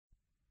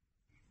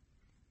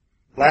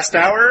Last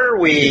hour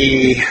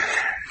we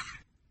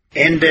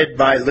ended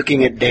by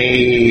looking at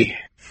day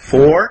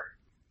 4.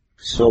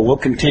 So we'll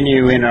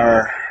continue in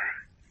our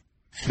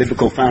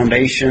biblical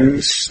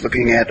foundations,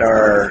 looking at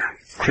our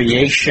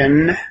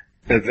creation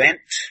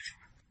event,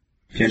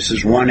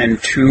 Genesis 1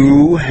 and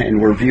 2,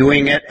 and we're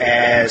viewing it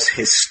as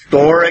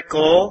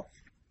historical.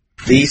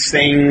 These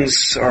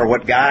things are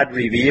what God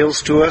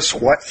reveals to us,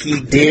 what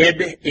He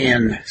did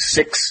in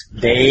 6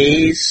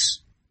 days.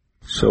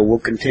 So we'll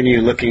continue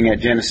looking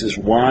at Genesis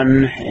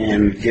 1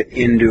 and get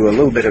into a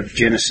little bit of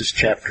Genesis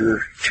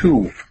chapter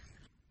 2.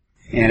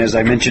 And as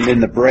I mentioned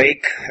in the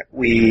break,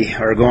 we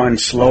are going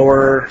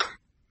slower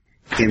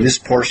in this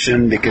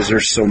portion because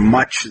there's so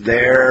much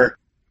there,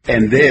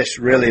 and this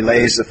really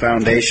lays the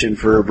foundation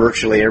for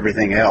virtually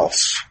everything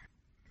else.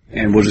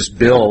 And we'll just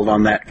build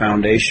on that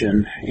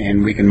foundation,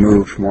 and we can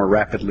move more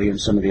rapidly in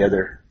some of the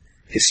other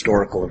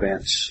historical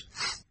events.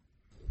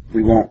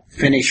 We won't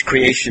finish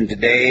creation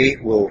today.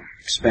 We'll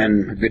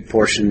spend a good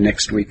portion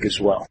next week as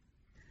well.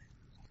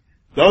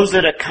 Those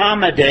that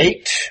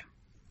accommodate,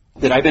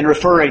 that I've been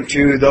referring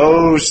to,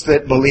 those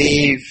that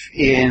believe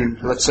in,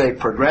 let's say,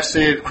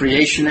 progressive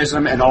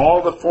creationism and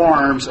all the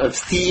forms of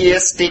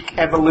theistic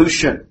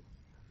evolution.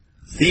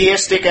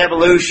 Theistic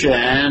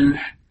evolution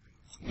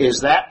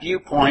is that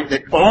viewpoint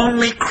that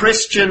only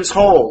Christians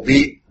hold.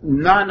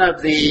 None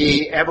of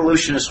the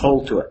evolutionists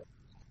hold to it.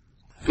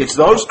 It's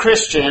those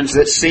Christians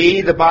that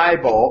see the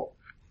Bible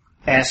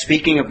as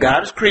speaking of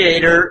God as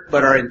creator,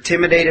 but are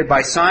intimidated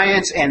by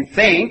science and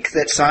think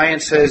that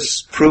science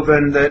has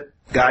proven that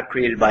God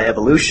created by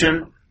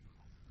evolution.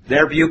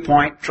 Their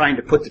viewpoint, trying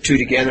to put the two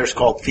together, is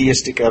called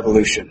theistic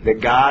evolution, that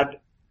God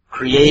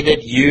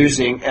created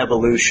using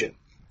evolution.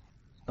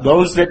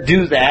 Those that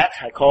do that,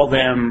 I call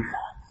them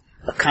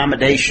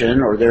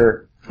accommodation, or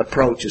their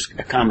approach is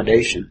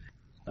accommodation.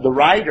 The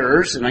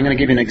writers, and I'm going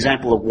to give you an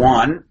example of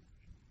one,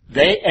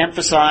 they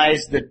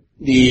emphasize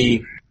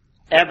the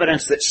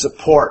evidence that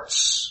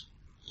supports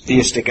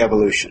theistic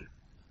evolution.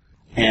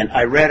 And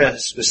I read a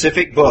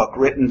specific book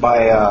written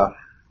by a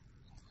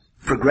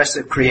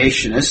progressive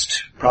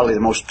creationist, probably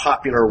the most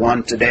popular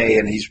one today,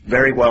 and he's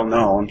very well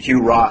known,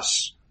 Hugh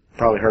Ross,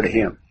 probably heard of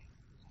him.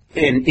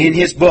 In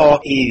his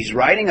book, he's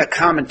writing a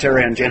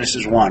commentary on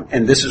Genesis 1,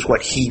 and this is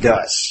what he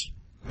does.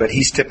 But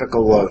he's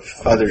typical of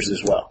others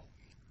as well.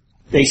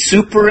 They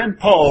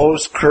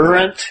superimpose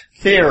current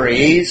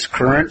theories,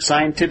 current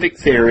scientific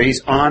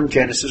theories, on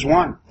Genesis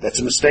 1. That's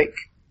a mistake.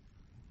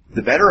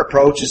 The better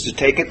approach is to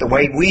take it the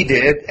way we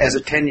did as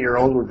a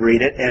 10-year-old would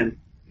read it and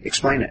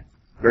explain it,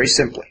 very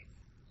simply.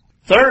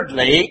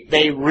 Thirdly,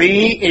 they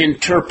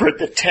reinterpret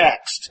the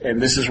text,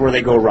 and this is where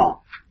they go wrong.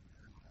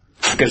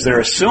 Because they're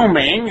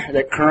assuming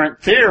that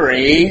current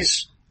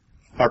theories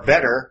are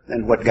better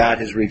than what God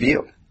has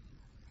revealed.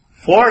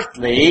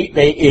 Fourthly,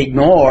 they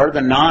ignore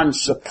the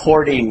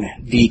non-supporting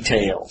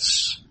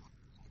details.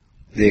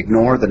 They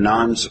ignore the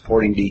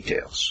non-supporting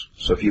details.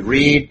 So if you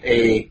read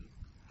a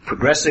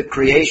progressive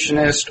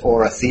creationist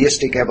or a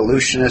theistic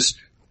evolutionist,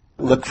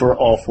 look for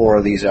all 4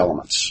 of these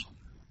elements.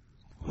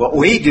 What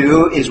we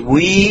do is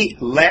we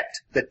let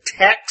the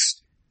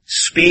text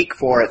speak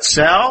for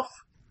itself,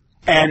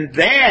 and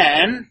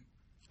then,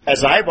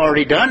 as I've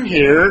already done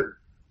here,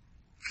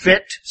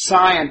 fit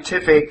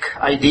scientific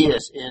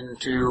ideas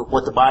into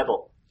what the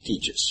Bible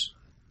teaches.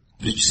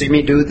 Did you see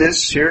me do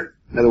this here?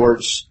 In other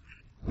words,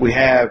 we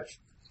have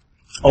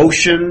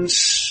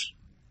oceans,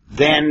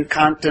 then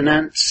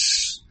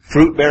continents,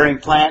 fruit-bearing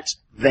plants,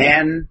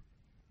 then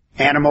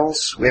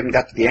animals. We haven't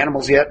got to the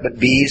animals yet, but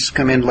bees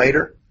come in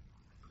later.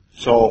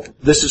 So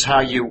this is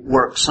how you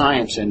work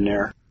science in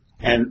there.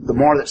 And the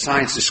more that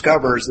science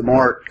discovers, the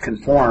more it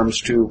conforms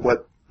to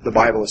what the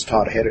Bible has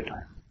taught ahead of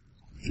time.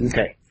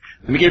 Okay.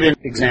 Let me give you an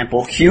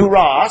example. Hugh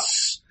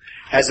Ross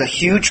has a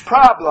huge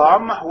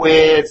problem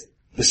with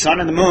the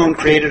sun and the moon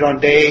created on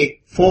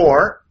day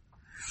 4.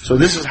 So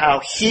this is how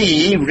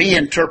he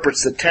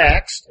reinterprets the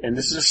text, and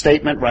this is a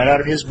statement right out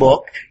of his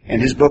book,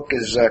 and his book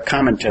is a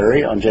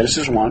commentary on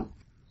Genesis 1.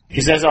 He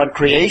says, on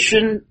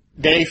creation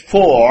day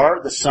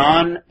 4, the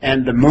sun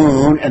and the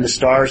moon and the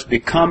stars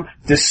become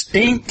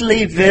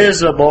distinctly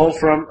visible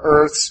from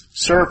Earth's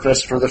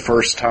surface for the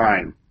first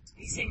time.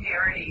 These things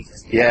already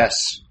existed.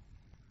 Yes.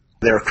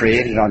 They're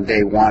created on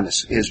day 1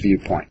 is his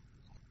viewpoint.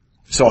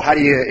 So how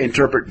do you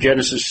interpret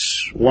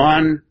Genesis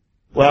 1?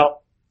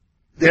 Well,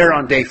 they're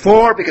on day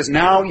 4 because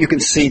now you can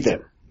see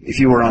them if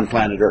you were on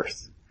planet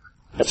Earth.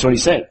 That's what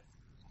he's saying.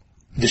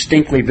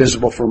 Distinctly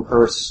visible from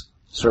Earth's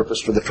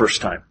surface for the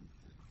first time.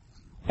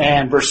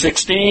 And verse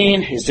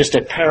 16 is just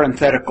a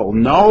parenthetical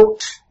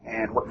note.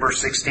 And what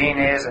verse 16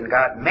 is, and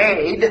God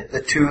made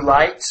the 2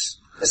 lights.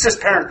 It's just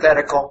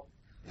parenthetical.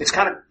 It's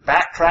kind of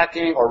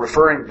backtracking or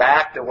referring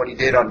back to what he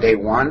did on day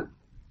 1.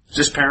 It's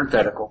just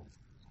parenthetical.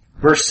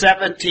 Verse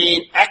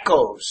 17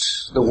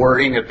 echoes the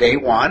wording of day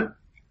 1.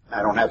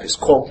 I don't have his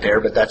quote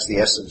there, but that's the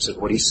essence of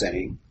what he's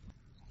saying.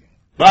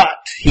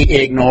 But he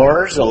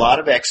ignores a lot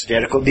of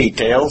exegetical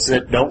details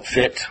that don't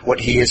fit what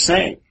he is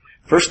saying.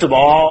 First of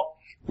all,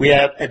 We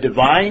have a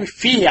divine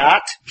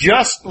fiat,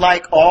 just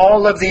like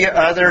all of the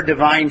other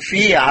divine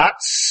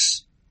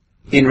fiats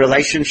in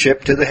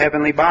relationship to the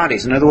heavenly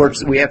bodies. In other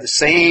words, we have the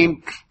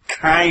same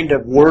kind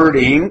of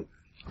wording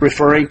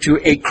referring to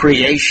a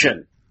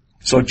creation.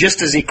 So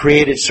just as he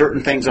created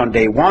certain things on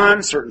day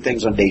 1, certain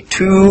things on day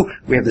 2,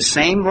 we have the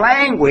same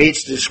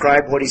language to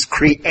describe what he's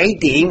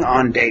creating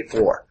on day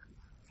 4.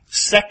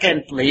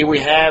 Secondly, we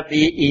have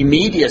the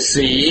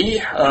immediacy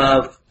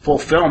of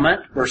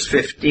fulfillment, verse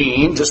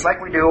 15, just like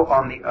we do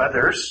on the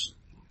others.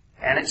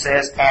 And it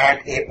says, and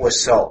it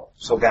was so.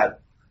 So God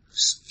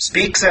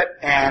speaks it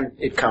and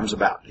it comes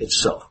about.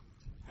 It's so.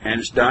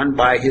 And it's done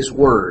by His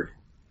Word.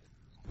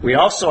 We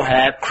also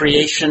have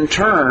creation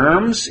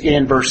terms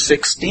in verse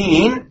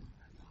 16.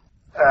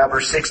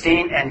 Verse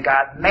 16, and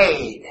God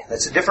made.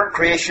 That's a different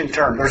creation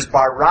term. There's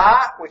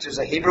bara, which is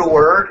a Hebrew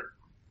word.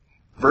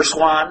 Verse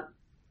 1,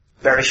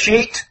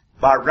 Bereshit,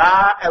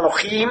 bara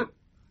Elohim.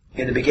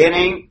 In the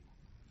beginning,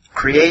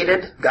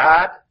 created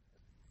God.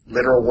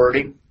 Literal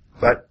wording,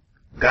 but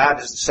God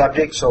is the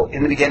subject. So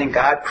in the beginning,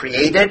 God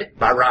created,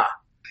 bara.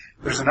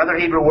 There's another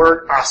Hebrew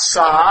word,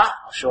 asa.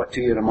 I'll show it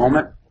to you in a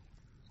moment,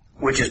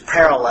 which is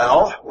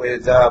parallel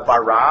with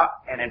bara.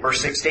 And in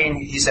verse 16,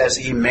 he says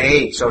he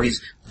made. So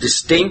he's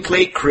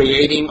distinctly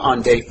creating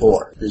on day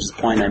 4. This is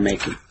the point I'm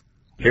making.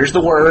 Here's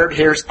the word.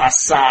 Here's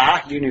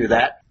asa. You knew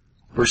that.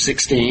 Verse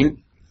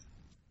 16.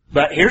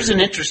 But here's an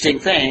interesting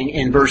thing.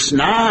 In verse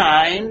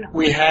 9,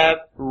 we have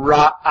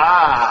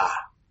ra'ah.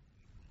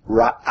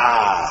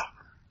 Ra'ah.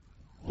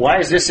 Why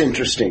is this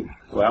interesting?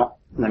 Well,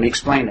 let me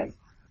explain it.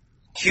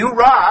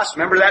 Huras,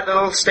 remember that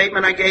little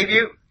statement I gave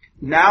you?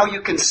 Now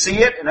you can see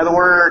it. In other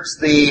words,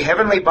 the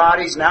heavenly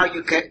bodies,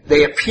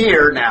 they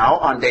appear now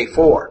on day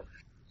 4.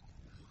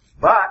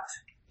 But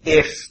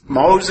if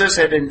Moses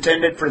had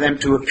intended for them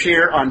to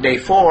appear on day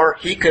 4,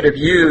 he could have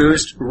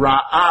used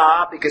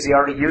ra'ah, because he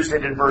already used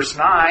it in verse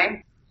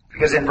 9.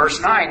 Because in verse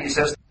 9 he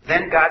says,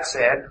 then God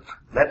said,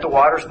 let the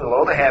waters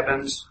below the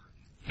heavens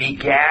be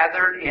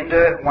gathered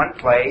into one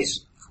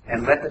place,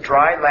 and let the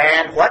dry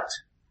land, what?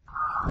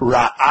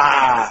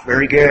 Ra'ah.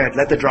 Very good.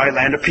 Let the dry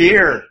land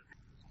appear.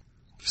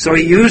 So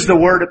he used the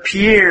word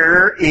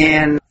appear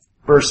in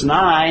verse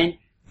 9,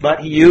 but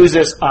he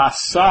uses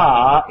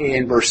asa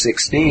in verse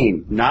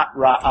 16, not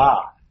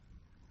ra'ah.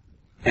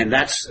 And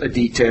that's a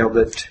detail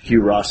that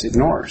Hugh Ross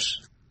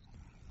ignores.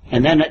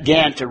 And then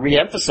again, to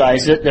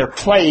reemphasize it, they're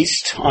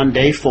placed on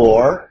day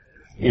 4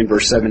 in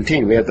verse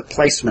 17. We have the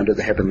placement of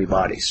the heavenly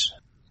bodies.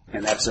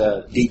 And that's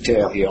a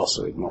detail he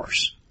also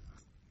ignores.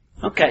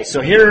 Okay,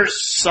 so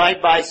here's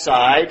side by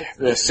side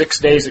the 6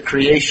 days of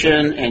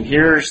creation, and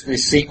here's the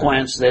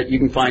sequence that you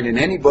can find in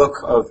any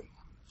book of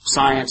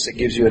science that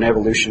gives you an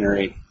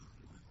evolutionary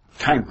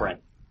time frame.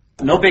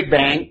 No Big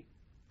Bang.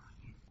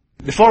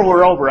 Before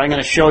we're over, I'm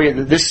going to show you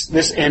that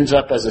this ends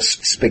up as a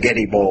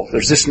spaghetti bowl.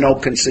 There's just no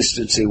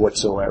consistency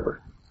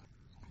whatsoever.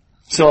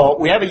 So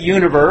we have a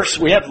universe,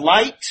 we have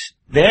light,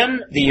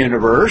 then the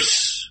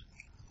universe.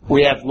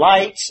 We have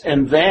light,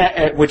 and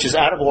then, which is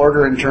out of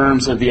order in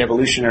terms of the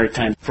evolutionary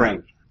time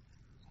frame.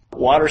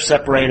 Water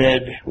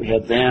separated, we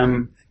have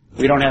them.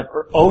 We don't have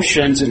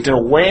oceans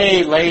until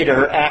way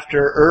later,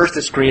 after Earth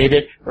is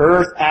created.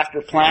 Earth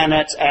after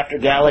planets, after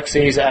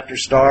galaxies, after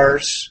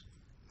stars.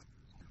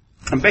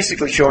 I'm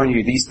basically showing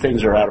you these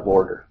things are out of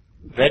order.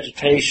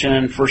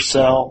 Vegetation, first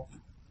cell.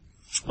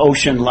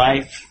 Ocean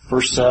life,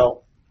 first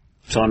cell.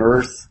 It's on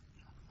Earth.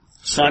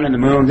 Sun and the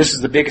moon, this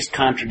is the biggest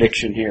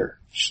contradiction here.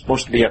 It's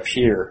supposed to be up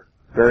here,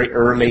 very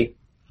early,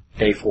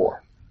 day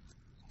 4.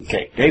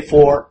 Okay, day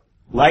 4,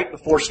 light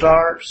before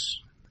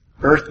stars,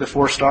 Earth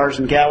before stars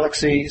and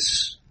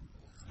galaxies,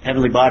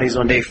 heavenly bodies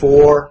on day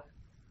 4,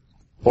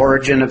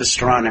 origin of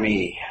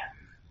astronomy,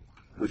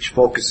 which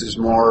focuses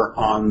more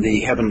on the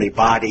heavenly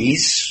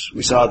bodies.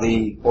 We saw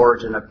the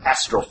origin of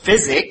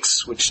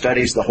astrophysics, which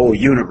studies the whole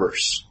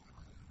universe.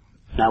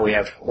 Now we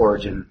have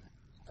origin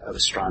of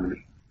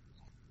astronomy.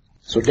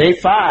 So day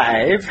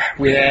 5,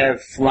 we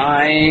have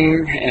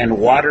flying and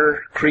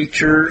water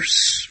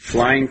creatures,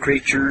 flying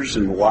creatures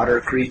and water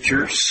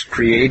creatures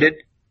created.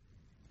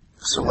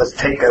 So let's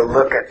take a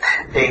look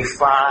at day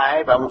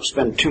 5. I won't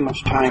spend too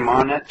much time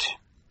on it.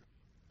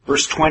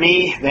 Verse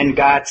 20, then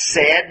God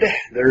said,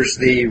 there's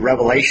the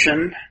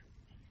revelation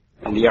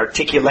and the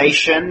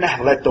articulation,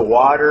 let the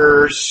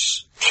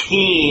waters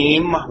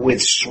teem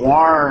with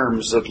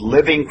swarms of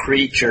living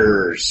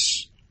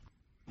creatures.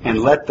 And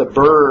let the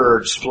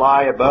birds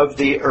fly above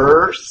the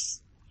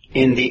earth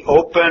in the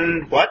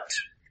open, what?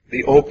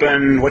 The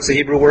open, what's the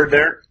Hebrew word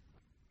there?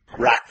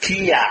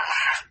 Rakia.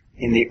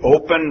 In the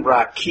open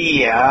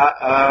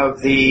rakia of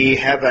the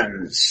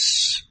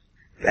heavens.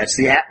 That's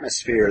the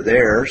atmosphere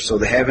there. So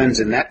the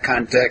heavens in that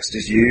context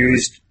is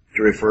used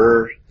to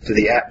refer to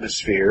the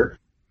atmosphere.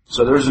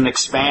 So there's an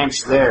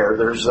expanse there.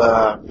 There's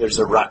a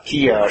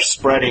rakia,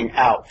 spreading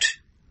out,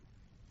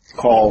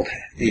 called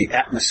the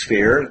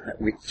atmosphere.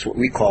 That's what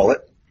we call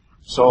it.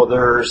 So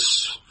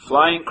there's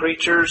flying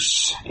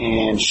creatures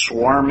and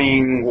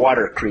swarming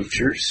water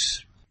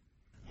creatures.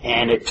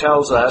 And it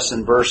tells us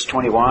in verse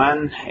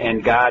 21,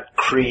 and God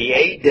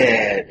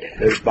created.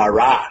 There's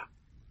bara.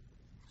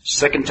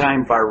 Second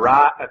time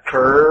bara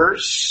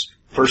occurs.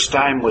 First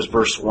time was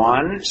verse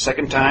 1.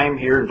 Second time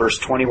here in verse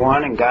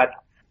 21, and God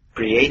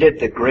created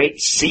the great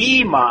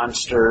sea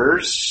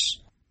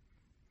monsters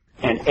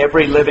and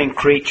every living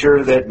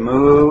creature that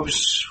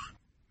moves,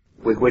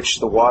 with which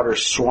the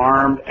waters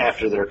swarmed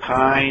after their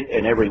kind,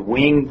 and every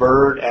winged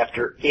bird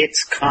after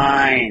its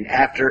kind,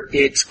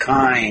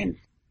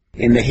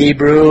 In the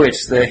Hebrew,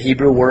 it's the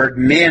Hebrew word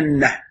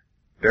min.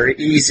 Very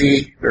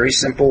easy, very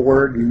simple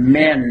word,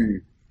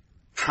 min.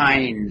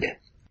 Kind.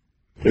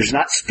 There's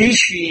not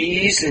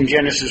species in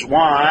Genesis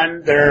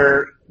 1.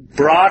 They're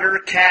broader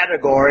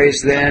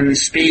categories than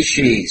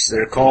species.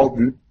 They're called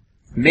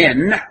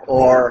min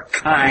or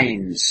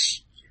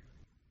kinds.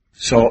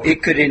 So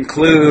it could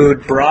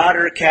include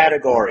broader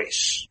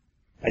categories.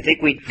 I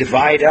think we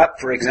divide up,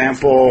 for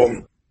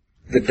example,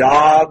 the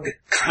dog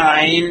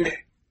kind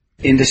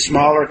into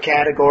smaller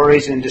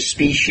categories, into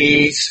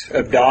species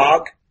of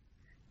dog.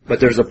 But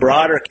there's a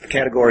broader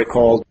category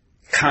called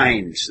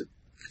kinds.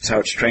 That's how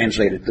it's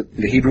translated.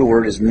 The Hebrew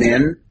word is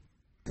min.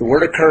 The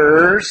word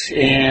occurs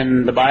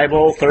in the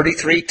Bible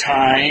 33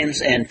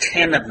 times, and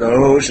 10 of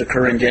those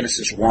occur in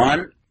Genesis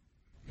 1.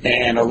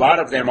 And a lot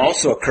of them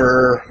also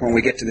occur when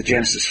we get to the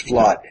Genesis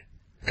flood,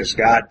 because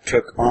God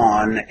took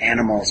on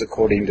animals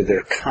according to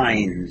their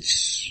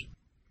kinds.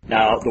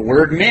 Now, the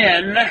word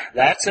min,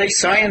 that's a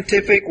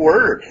scientific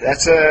word.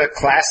 That's a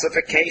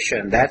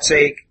classification. That's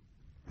a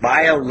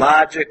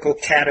biological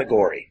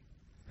category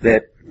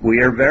that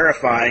we are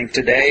verifying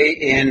today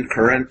in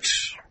current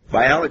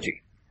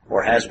biology,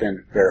 or has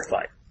been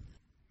verified.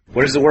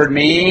 What does the word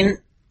mean?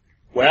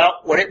 Well,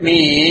 what it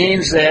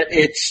means that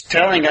it's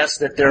telling us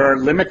that there are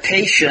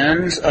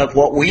limitations of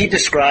what we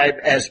describe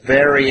as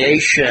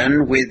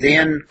variation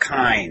within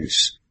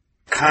kinds.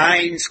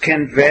 Kinds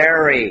can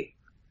vary.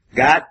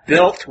 God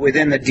built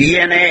within the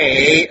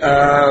DNA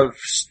of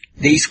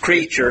these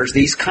creatures,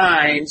 these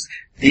kinds,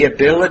 the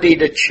ability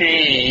to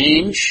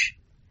change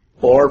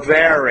or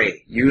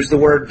vary. Use the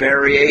word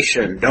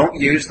variation. Don't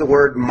use the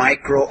word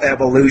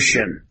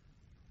microevolution.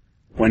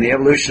 When the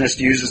evolutionist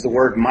uses the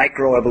word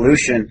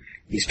microevolution,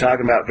 he's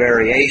talking about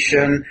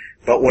variation,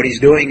 but what he's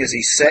doing is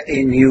he's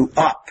setting you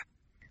up.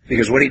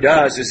 Because what he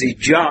does is he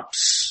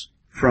jumps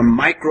from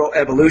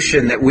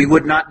microevolution that we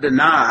would not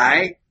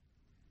deny,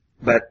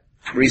 but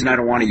the reason I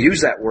don't want to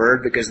use that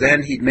word, because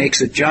then he makes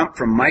a jump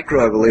from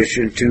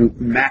microevolution to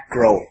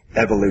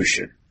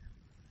macroevolution.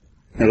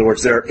 In other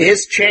words, there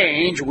is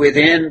change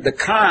within the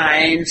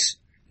kinds,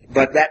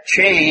 but that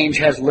change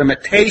has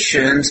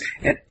limitations,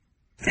 and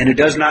it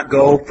does not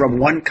go from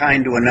one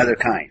kind to another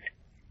kind.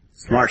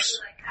 Mars.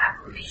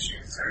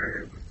 Acclimations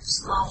or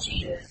small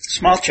changes.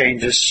 Small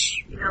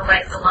changes. You know,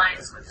 like the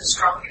lions with the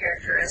strong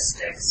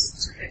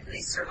characteristics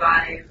typically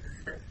survive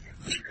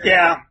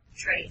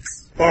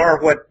traits.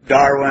 Or what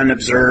Darwin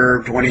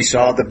observed when he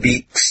saw the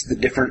beaks, the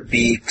different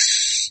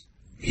beaks.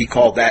 He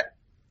called that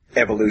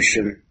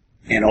evolution,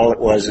 and all it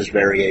was is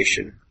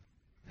variation.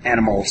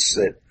 Animals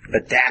that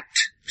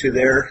adapt to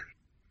their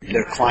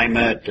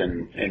climate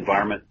and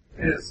environment.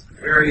 It's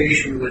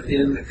variation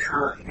within the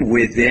kind.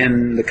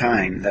 Within the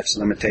kind, that's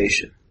the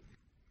limitation.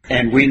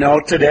 And we know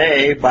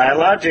today,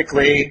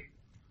 biologically,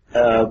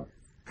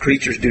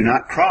 creatures do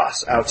not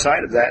cross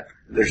outside of that.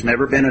 There's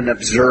never been an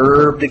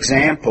observed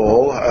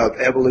example of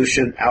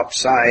evolution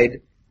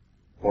outside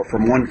or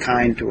from one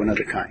kind to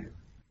another kind.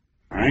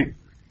 All right?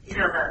 You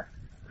know the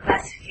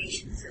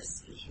classifications of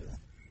species.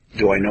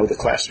 Do I know the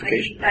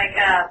classification? Like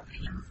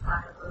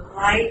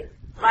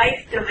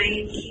life,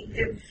 domain,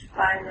 kingdom,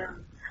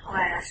 phylum,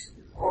 class,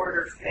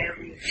 order,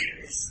 family,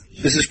 genus.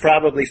 This is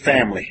probably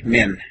family,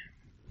 min.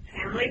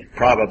 Family?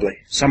 Probably.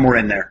 Somewhere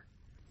in there.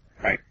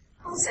 Right?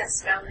 How is that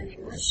spelled in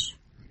English?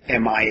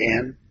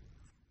 M-I-N.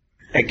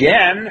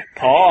 Again,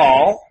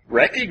 Paul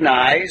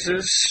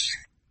recognizes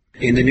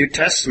in the New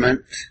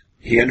Testament,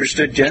 he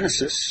understood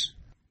Genesis.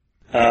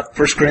 1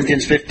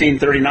 Corinthians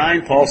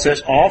 15:39, Paul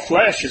says, all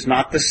flesh is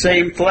not the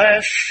same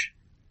flesh.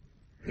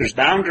 There's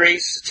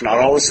boundaries. It's not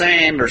all the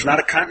same. There's not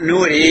a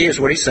continuity, is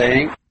what he's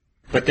saying.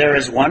 But there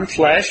is one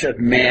flesh of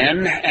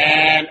men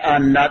and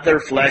another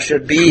flesh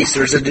of beasts.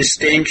 There's a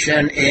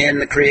distinction in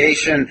the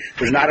creation.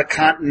 There's not a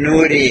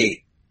continuity.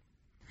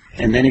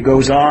 And then he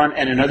goes on,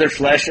 and another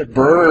flesh of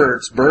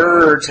birds.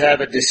 Birds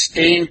have a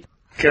distinct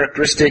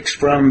characteristics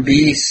from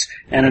beasts,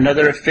 and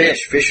another of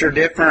fish. Fish are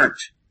different.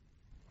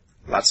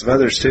 Lots of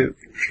others too.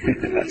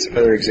 Lots of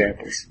other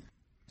examples.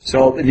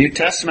 So the New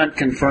Testament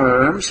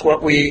confirms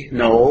what we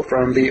know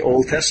from the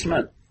Old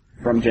Testament,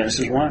 from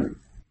Genesis 1.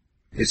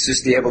 It's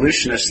just the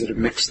evolutionists that have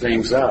mixed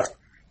things up.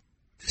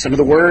 Some of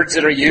the words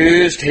that are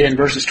used in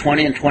verses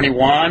 20 and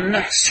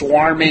 21,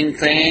 swarming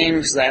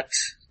things,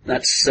 that's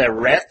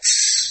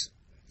serets.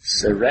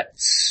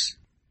 Serets.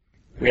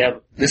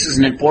 This is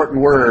an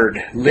important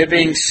word,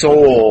 living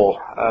soul.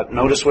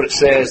 Notice what it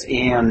says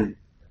in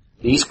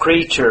these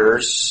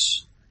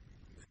creatures,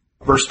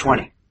 verse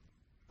 20.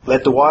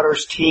 Let the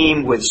waters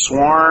teem with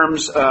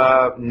swarms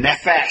of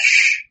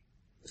nephesh.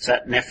 Is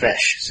that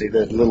nephesh? See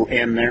the little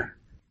N there?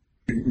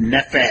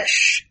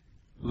 Nephesh.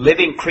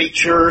 Living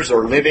creatures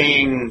or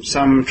living,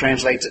 some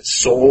translates it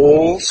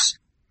souls.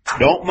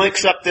 Don't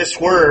mix up this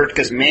word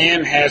because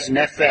man has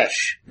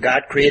nephesh.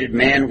 God created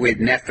man with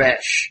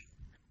nephesh.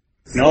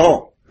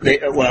 No,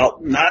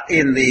 not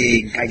in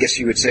the, I guess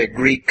you would say,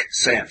 Greek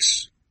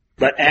sense.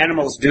 But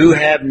animals do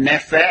have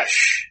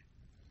nephesh.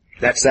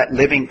 That's that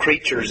living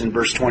creatures in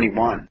verse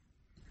 21.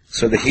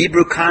 So the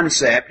Hebrew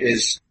concept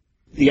is,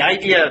 the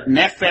idea of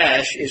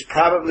nephesh is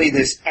probably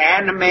this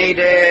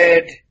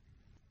animated,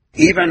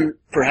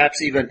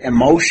 perhaps even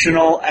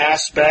emotional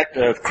aspect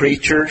of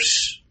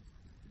creatures.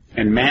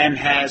 And man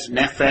has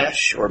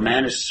nephesh, or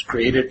man has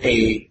created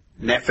a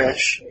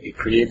nephesh, a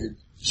created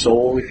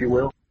soul, if you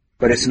will.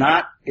 But it's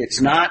not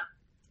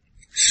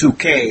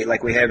suke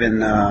like we have in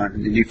the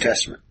New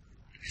Testament.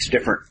 It's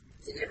different.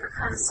 It's a different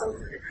kind of soul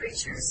for the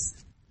creatures.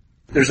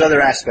 There's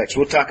other aspects.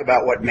 We'll talk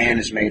about what man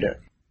is made of.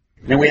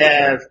 Then we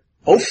have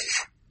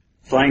Oph,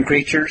 flying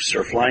creatures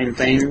or flying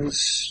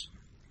things.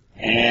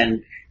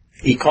 And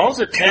he calls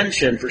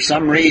attention, for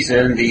some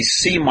reason, these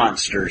sea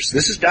monsters.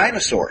 This is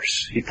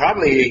dinosaurs.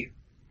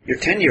 Your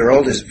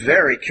 10-year-old is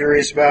very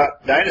curious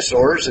about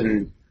dinosaurs,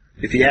 and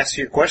if he asks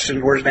you a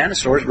question, where's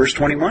dinosaurs? Verse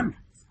 21.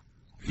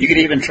 You could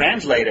even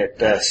translate it,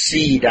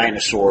 sea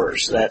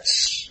dinosaurs.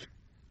 That's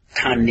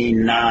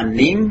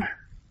taninanim,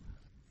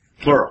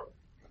 plural.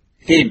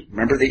 Im,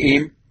 remember the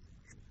im?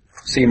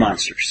 Sea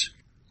monsters.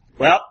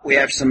 Well, we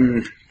have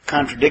some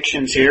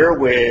contradictions here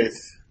with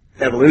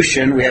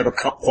evolution. We have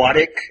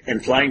aquatic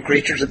and flying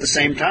creatures at the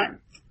same time.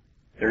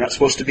 They're not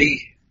supposed to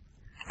be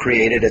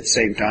created at the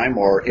same time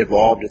or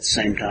evolved at the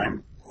same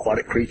time.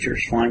 Aquatic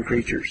creatures, flying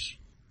creatures.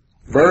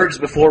 Birds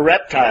before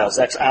reptiles,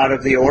 that's out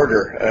of the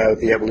order of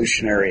the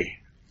evolutionary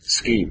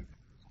scheme.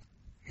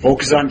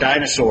 Focus on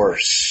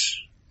dinosaurs.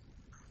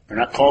 They're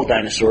not called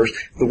dinosaurs.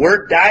 The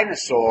word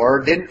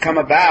dinosaur didn't come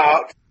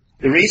about.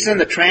 The reason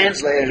the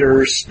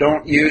translators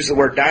don't use the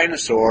word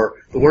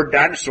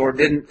dinosaur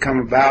didn't come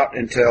about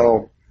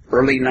until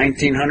early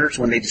 1900s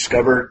when they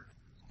discovered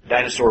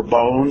dinosaur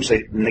bones.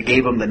 They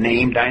gave them the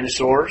name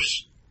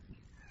dinosaurs.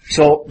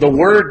 So the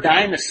word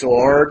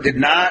dinosaur did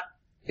not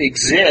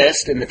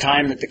exist in the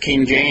time that the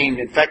King James,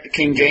 in fact the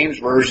King James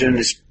Version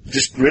is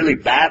just really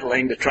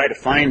battling to try to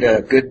find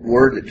a good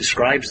word that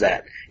describes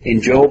that.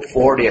 In Job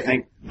 40, I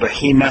think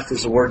behemoth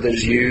is the word that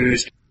is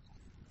used.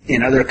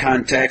 In other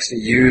contexts,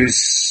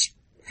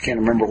 I can't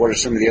remember what are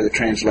some of the other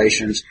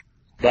translations,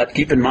 but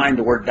keep in mind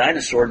the word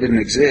dinosaur didn't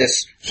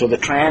exist, so the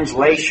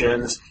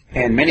translations,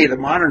 and many of the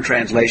modern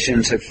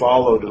translations have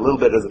followed a little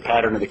bit of the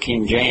pattern of the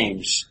King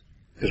James,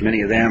 because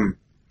many of them,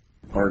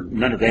 or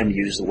none of them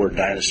use the word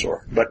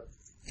dinosaur. But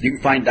you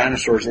can find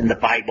dinosaurs in the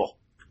Bible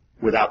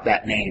without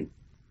that name.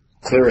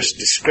 Clearest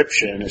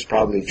description is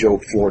probably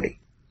Job 40.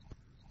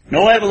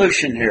 No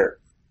evolution here.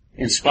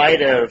 In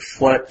spite of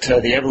what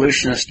the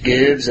evolutionist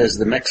gives as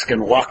the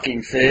Mexican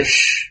walking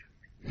fish,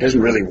 it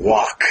doesn't really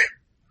walk.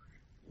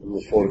 A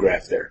little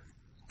photograph there.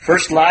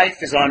 First life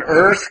is on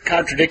earth,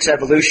 contradicts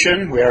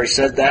evolution. We already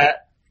said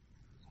that.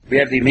 We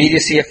have the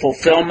immediacy of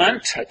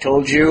fulfillment. I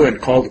told you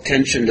and called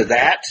attention to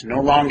that.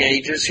 No long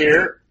ages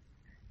here.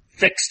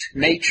 Fixed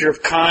nature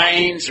of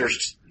kinds, or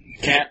you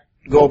can't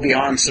go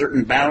beyond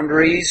certain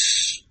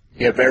boundaries.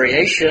 You have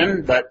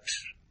variation, but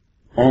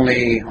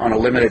only on a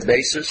limited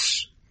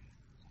basis.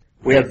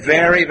 We have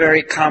very,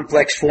 very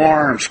complex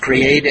forms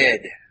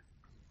created.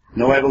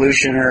 No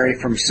evolutionary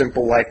from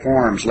simple life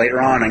forms. Later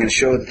on, I'm going to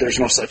show that there's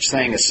no such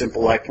thing as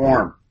simple life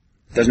form.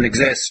 It doesn't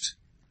exist.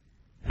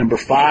 Number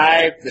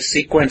 5, the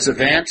sequence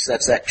events.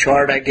 That's that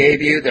chart I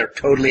gave you. They're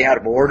totally out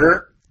of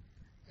order.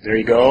 There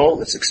you go.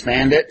 Let's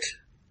expand it.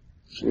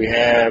 So we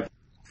have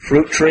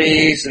fruit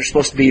trees. They're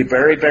supposed to be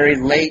very, very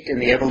late in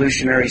the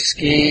evolutionary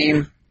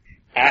scheme.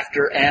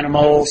 After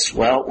animals,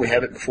 well, we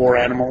have it before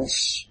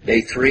animals.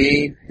 Day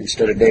 3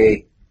 instead of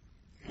day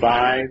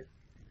 5.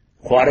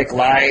 Aquatic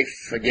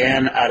life,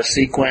 again, out of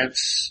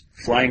sequence.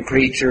 Flying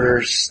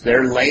creatures,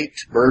 they're late.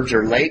 Birds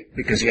are late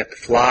because you have to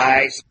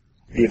fly.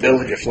 The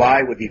ability to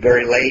fly would be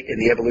very late in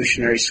the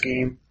evolutionary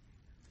scheme.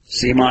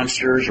 Sea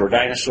monsters or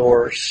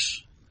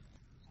dinosaurs.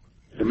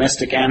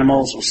 Domestic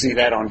animals, we'll see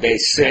that on day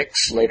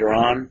 6 later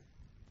on.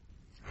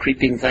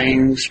 Creeping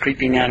things,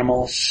 creeping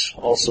animals,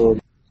 also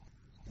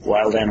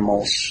wild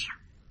animals.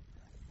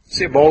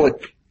 See a bowl of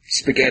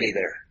spaghetti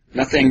there.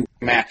 Nothing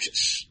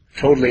matches.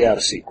 Totally out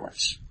of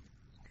sequence.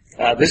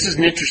 This is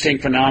an interesting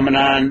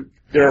phenomenon.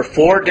 There are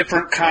 4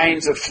 different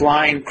kinds of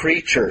flying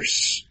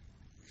creatures.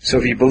 So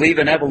if you believe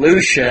in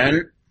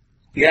evolution,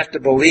 you have to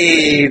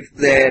believe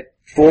that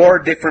 4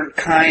 different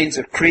kinds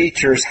of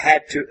creatures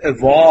had to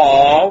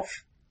evolve,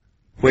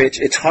 which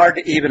it's hard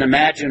to even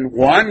imagine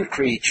one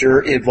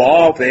creature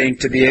evolving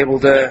to be able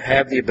to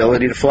have the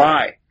ability to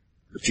fly.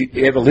 But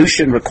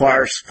evolution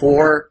requires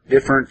 4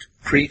 different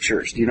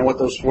creatures. Do you know what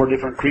those 4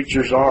 different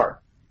creatures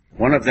are?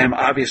 One of them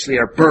obviously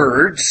are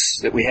birds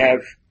that we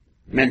have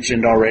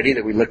mentioned already,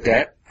 that we looked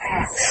at.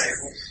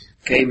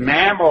 Okay,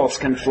 mammals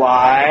can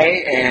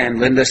fly, and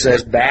Linda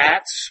says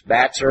bats.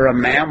 Bats are a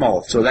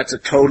mammal, so that's a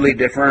totally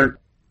different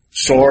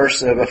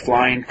source of a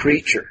flying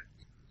creature.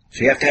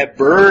 So you have to have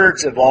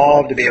birds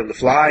evolve to be able to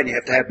fly, and you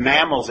have to have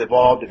mammals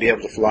evolve to be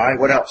able to fly.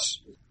 What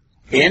else?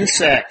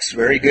 Insects,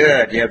 very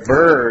good. You have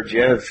birds,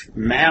 you have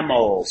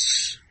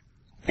mammals,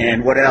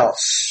 and what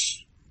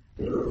else?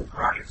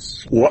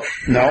 Rockets. What?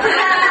 No.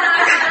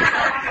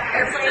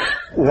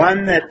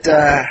 One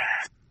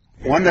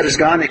that has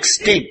gone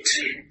extinct.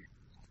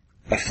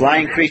 A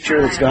flying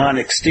creature that's gone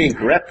extinct.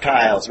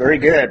 Reptiles, very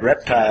good.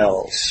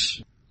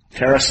 Reptiles.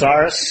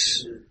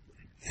 Pterosaurus,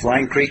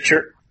 flying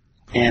creature.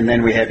 And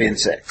then we have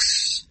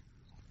insects.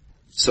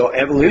 So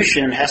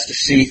evolution has to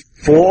see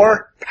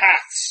 4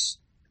 paths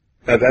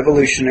of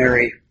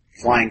evolutionary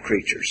flying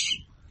creatures.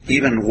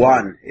 Even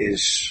one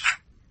is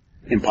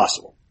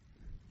impossible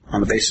on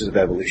the basis of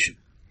evolution.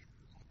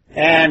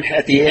 And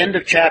at the end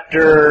of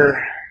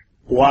chapter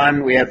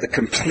 1, we have the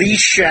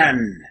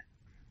completion.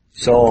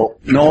 So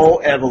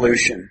no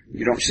evolution.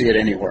 You don't see it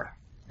anywhere.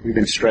 We've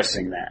been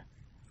stressing that.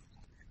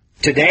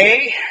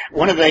 Today,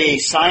 one of the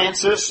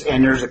sciences,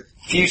 and there's a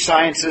few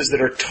sciences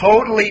that are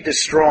totally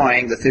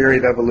destroying the theory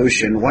of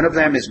evolution. One of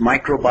them is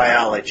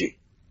microbiology.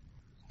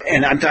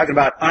 And I'm talking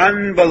about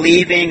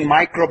unbelieving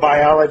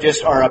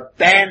microbiologists are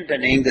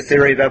abandoning the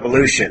theory of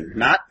evolution.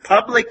 Not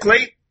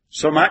publicly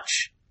so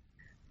much,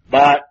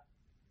 but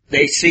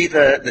they see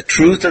the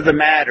truth of the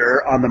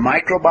matter on the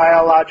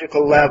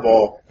microbiological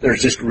level.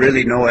 There's just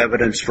really no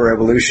evidence for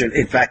evolution.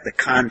 In fact, the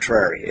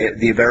contrary,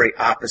 the very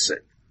opposite.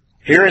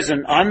 Here is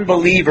an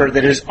unbeliever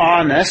that is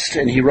honest,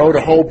 and he wrote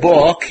a whole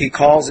book. He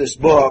calls his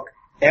book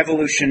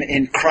Evolution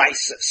in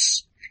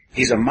Crisis.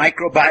 He's a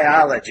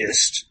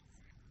microbiologist.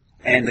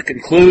 And the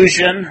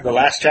conclusion, the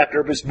last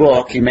chapter of his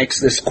book, he makes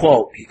this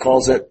quote. He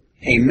calls it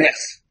a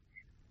myth.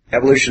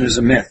 Evolution is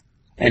a myth.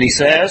 And he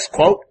says,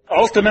 quote,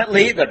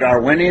 ultimately, the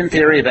Darwinian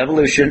theory of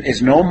evolution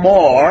is no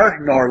more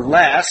nor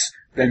less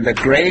than the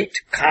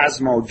great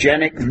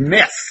cosmogenic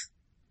myth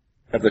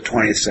of the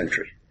 20th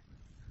century.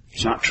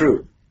 It's not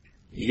true.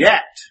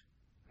 Yet,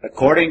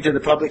 according to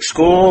the public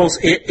schools,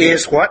 it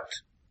is what?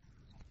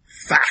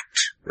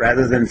 Fact,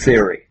 rather than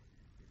theory.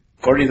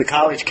 According to the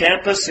college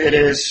campus, it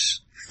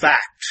is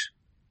fact.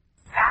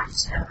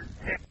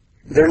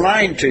 They're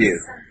lying to you.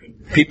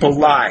 People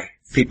lie.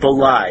 People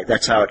lie.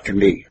 That's how it can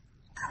be.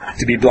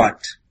 To be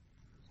blunt.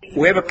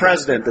 We have a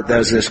president that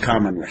does this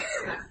commonly.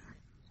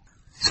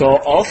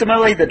 So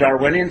ultimately, the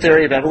Darwinian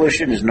theory of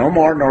evolution is no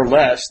more nor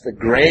less the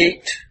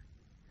great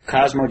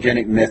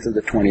cosmogenic myth of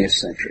the 20th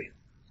century.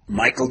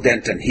 Michael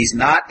Denton. He's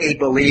not a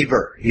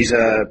believer. He's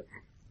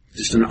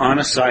just an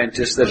honest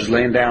scientist that is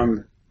laying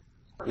down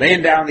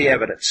the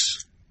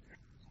evidence.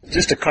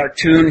 Just a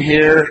cartoon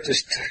here,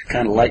 just to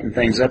kind of lighten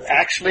things up.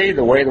 Actually,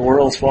 the way the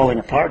world's falling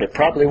apart, it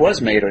probably was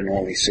made in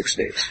only 6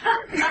 days.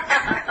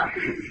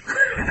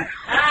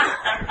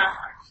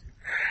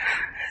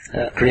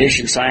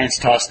 Creation science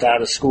tossed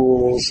out of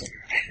schools.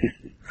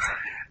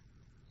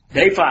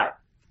 Day 5.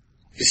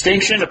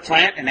 Distinction of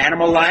plant and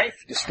animal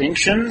life.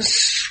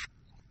 Distinctions.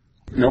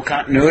 No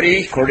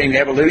continuity. According to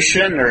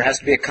evolution, there has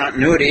to be a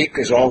continuity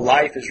because all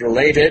life is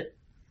related.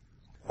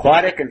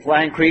 Aquatic and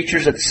flying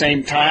creatures at the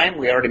same time.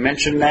 We already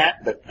mentioned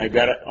that, but I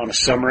got it on a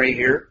summary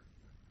here.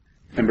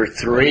 Number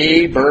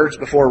 3, birds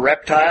before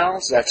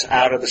reptiles. That's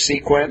out of the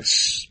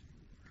sequence.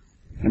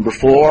 Number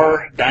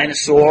 4,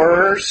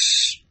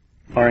 dinosaurs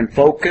are in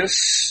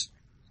focus.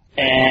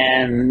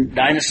 And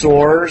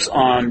dinosaurs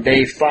on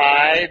day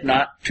 5,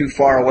 not too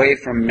far away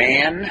from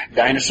man.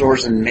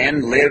 Dinosaurs and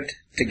men lived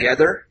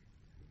together.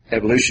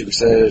 Evolution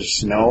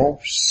says no,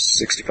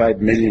 65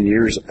 million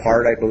years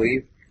apart, I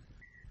believe.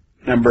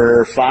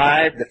 Number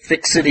 5, the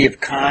fixity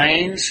of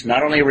kinds,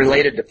 not only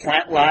related to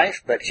plant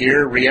life, but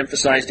here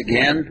re-emphasized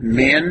again,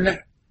 men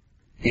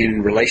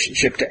in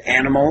relationship to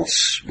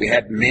animals. We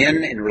had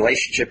men in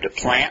relationship to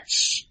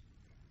plants,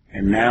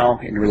 and now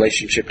in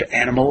relationship to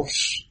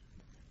animals.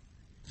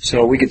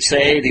 So we could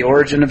say the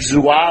origin of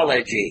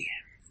zoology.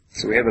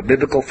 So we have a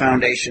biblical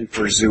foundation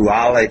for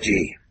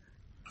zoology.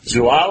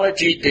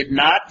 Zoology did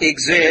not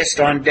exist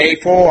on day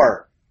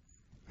 4.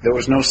 There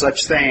was no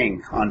such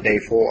thing on day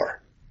 4.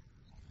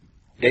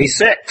 Day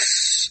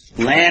 6,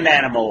 land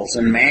animals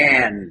and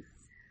man.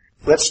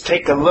 Let's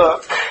take a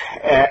look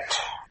at,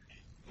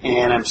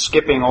 and I'm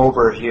skipping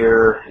over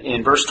here,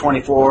 in verse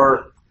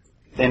 24,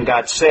 then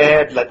God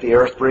said, let the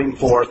earth bring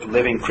forth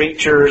living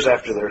creatures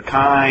after their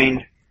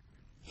kind,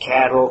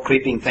 cattle,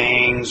 creeping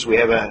things. We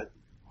have a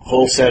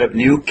whole set of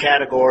new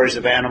categories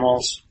of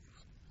animals.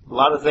 A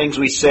lot of things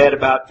we said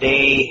about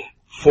day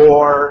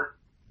 4,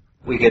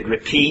 we could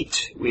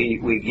repeat.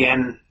 We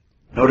again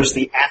notice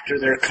the after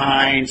their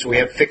kinds. We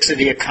have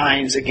fixity of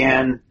kinds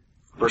again,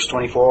 verse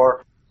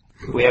 24.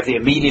 We have the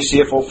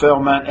immediacy of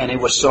fulfillment, and it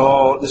was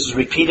so. This is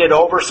repeated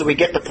over so we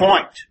get the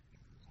point.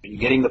 Are you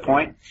getting the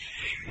point?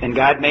 And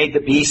God made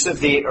the beasts of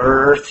the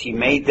earth. He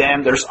made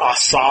them. There's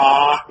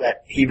asa,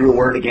 that Hebrew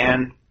word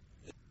again,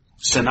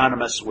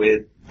 synonymous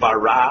with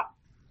bara.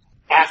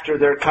 After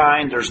their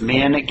kind, there's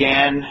men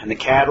again, and the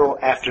cattle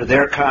after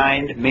their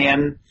kind,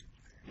 men.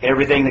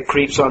 Everything that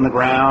creeps on the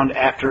ground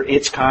after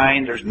its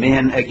kind, there's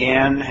men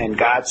again, and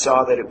God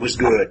saw that it was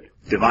good.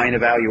 divine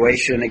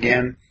evaluation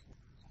again.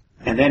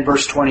 And then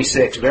verse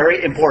 26,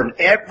 very important.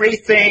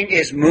 Everything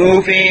is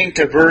moving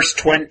to verse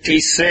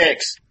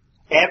 26.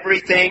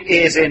 Everything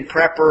is in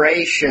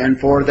preparation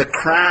for the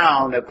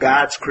crown of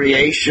God's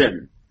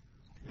creation.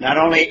 Not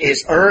only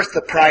is earth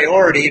the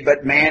priority,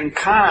 but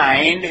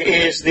mankind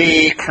is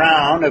the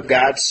crown of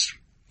God's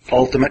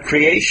ultimate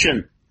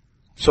creation.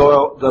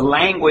 So the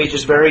language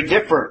is very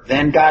different.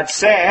 Then God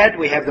said,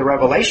 we have the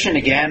revelation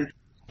again,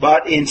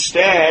 but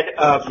instead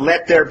of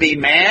let there be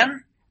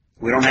man,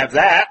 we don't have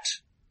that.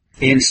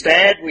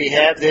 Instead, we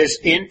have this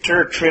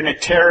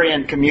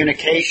inter-Trinitarian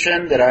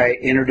communication that I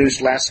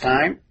introduced last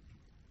time.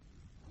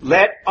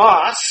 Let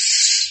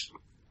us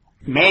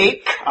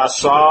make,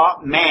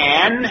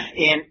 man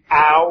in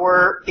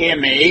our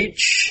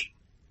image.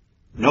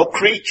 No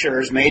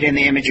creatures made in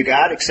the image of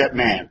God except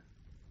man.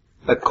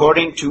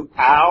 According to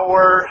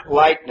our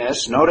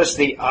likeness. Notice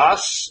the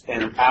us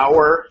and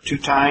our 2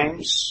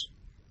 times.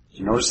 Did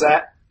you notice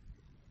that?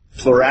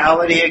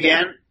 Plurality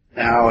again.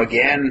 Now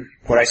again,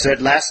 what I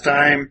said last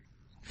time,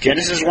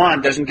 Genesis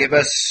 1 doesn't give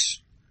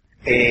us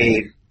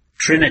a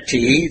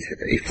Trinity,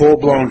 a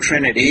full-blown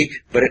Trinity,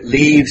 but it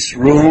leaves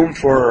room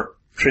for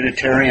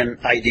Trinitarian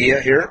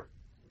idea here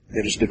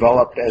that is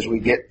developed as we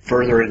get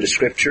further into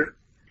Scripture.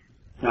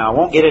 Now, I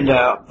won't get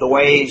into the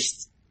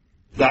ways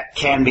that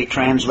can be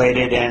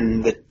translated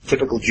in the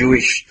typical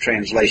Jewish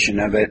translation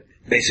of it.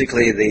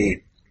 Basically,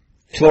 the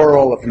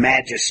plural of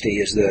majesty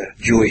is the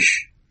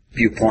Jewish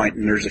viewpoint,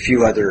 and there's a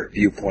few other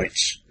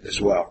viewpoints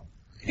as well.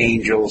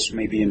 Angels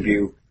may be in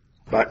view.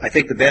 But I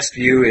think the best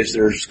view is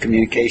there's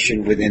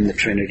communication within the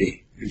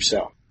Trinity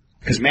himself.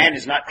 Because man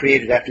is not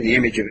created after the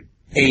image of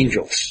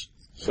angels.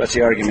 So that's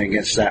the argument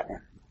against that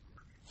one.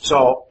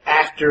 So,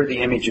 after the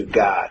image of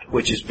God,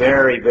 which is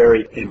very,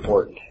 very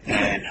important,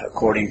 and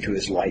according to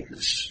his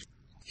likeness.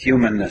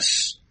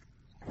 Humanness.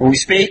 When we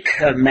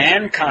speak of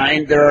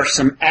mankind, there are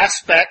some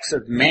aspects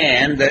of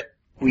man that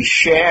we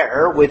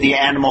share with the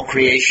animal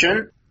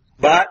creation.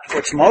 But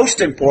what's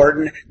most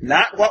important,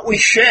 not what we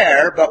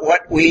share, but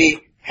what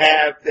we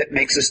have that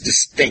makes us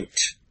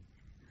distinct.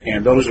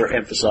 And those are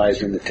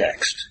emphasized in the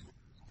text.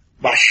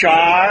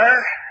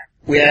 Bashar,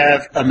 we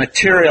have a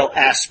material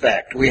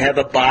aspect. We have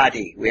a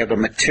body. We have a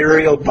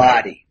material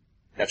body.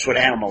 That's what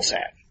animals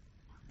have.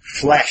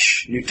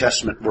 Flesh, New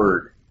Testament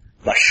word.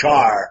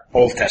 Bashar,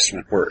 Old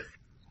Testament word.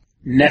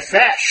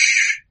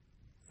 Nefesh,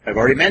 I've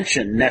already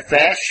mentioned.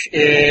 Nefesh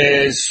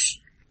is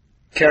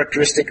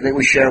characteristic that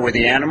we share with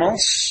the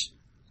animals.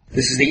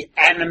 This is the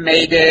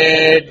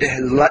animated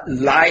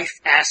life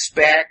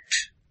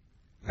aspect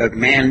of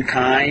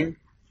mankind.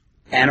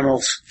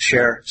 Animals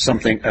share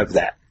something of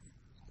that.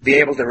 Be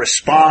able to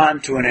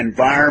respond to an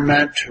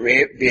environment,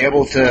 be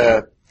able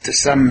to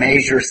some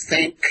measure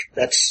think,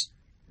 that's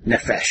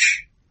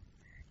nefesh.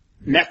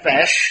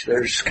 Nefesh,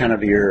 there's kind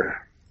of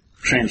your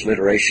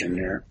transliteration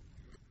there.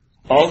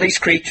 All these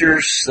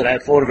creatures that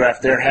I've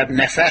photographed there have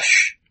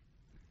nefesh.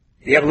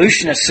 The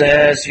evolutionist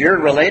says you're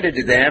related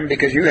to them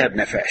because you have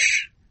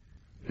nefesh.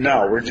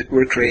 No,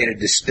 we're created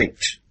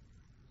distinct.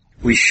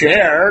 We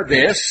share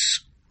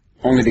this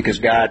only because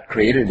God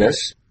created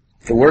us.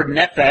 The word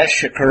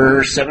nefesh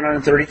occurs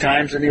 730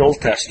 times in the Old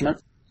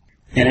Testament,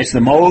 and it's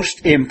the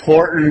most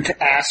important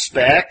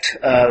aspect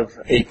of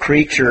a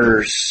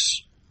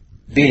creature's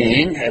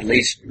being, at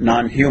least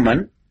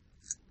non-human.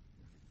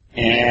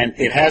 And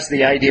it has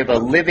the idea of a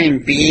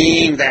living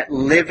being, that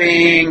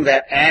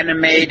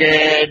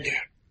animated,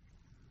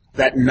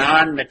 that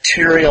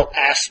non-material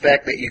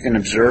aspect that you can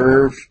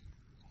observe.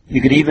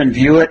 You could even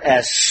view it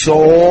as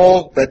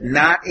soul, but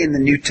not in the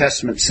New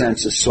Testament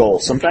sense of soul.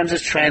 Sometimes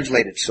it's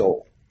translated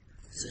soul.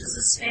 So does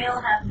the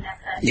snail have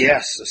nefesh?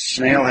 Yes, the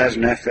snail has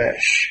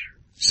nefesh.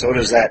 So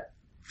does that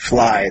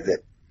fly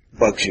that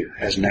bugs you,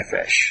 has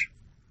nefesh.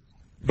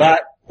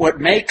 But what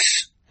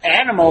makes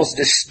animals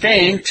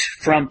distinct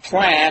from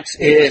plants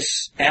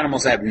is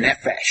animals have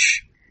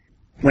nefesh.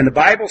 When the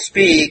Bible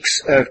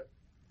speaks of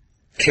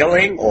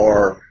killing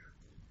or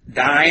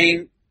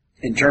dying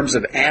in terms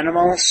of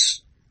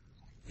animals,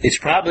 it's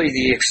probably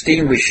the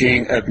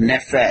extinguishing of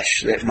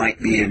nefesh that might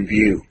be in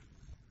view.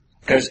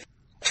 Because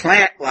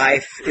plant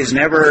life is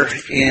never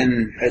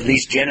in, at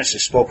least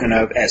Genesis, spoken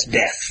of as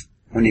death.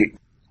 When you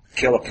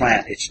kill a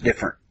plant, it's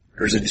different.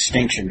 There's a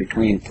distinction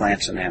between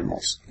plants and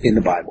animals in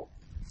the Bible.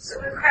 So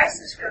when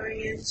Christ is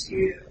coming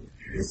into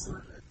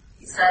Jerusalem,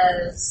 he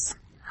says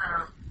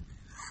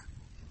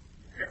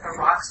that the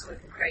rocks would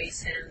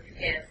praise him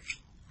if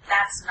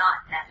that's not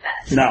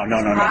nefesh.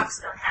 No.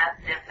 Rocks don't have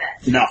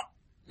nefesh. No.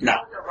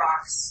 The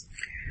rocks.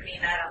 I mean,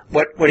 I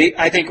don't.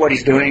 I think what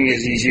he's doing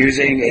is he's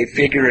using a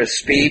figure of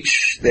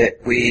speech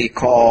that we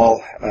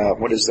call,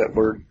 what is that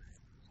word?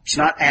 It's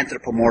not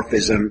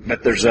anthropomorphism,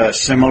 but there's a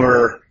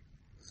similar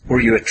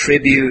where you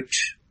attribute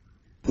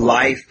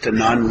life to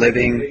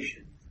non-living.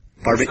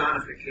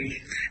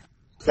 Personification.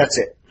 That's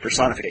it.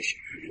 Personification.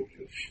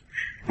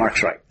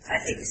 Mark's right. I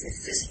think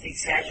it's just an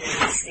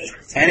exaggerated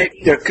statement. And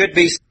there could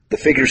be the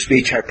figure of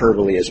speech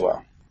hyperbole as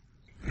well.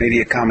 Maybe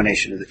a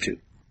combination of the two.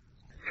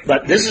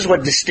 But this is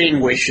what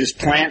distinguishes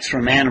plants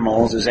from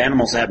animals, is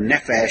animals have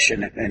nephesh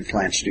and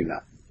plants do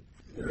not.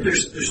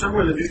 There's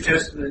somewhere in the New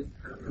Testament,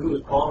 who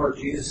was Paul or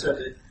Jesus said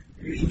that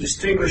he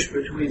distinguished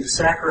between the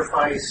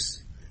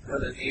sacrifice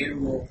of an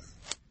animal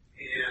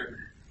and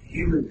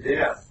human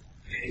death.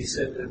 And he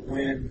said that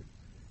when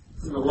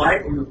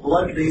the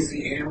blood leaves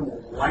the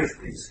animal, the life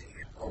leaves the animal.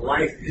 The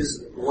life is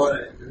the blood,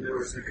 and there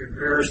was a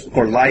comparison.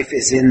 Or life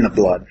is in the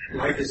blood.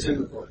 Life is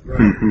in the blood, right.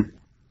 Mm-hmm.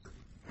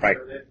 Right.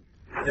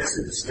 So that's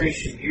the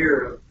distinction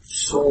here of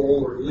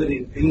soul or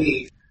living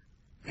being.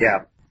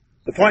 Yeah.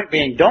 The point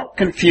being, don't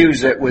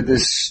confuse it with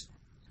this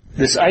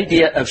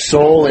idea of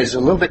soul is a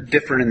little bit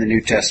different in the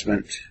New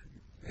Testament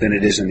than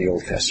it is in the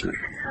Old Testament.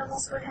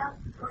 Animals would have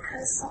what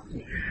kind of soul?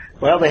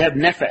 Well, they have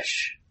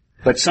nephesh.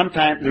 But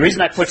sometimes, the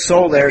reason I put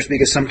soul there is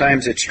because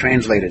sometimes it's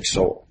translated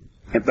soul.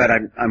 But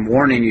I'm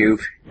warning you,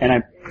 and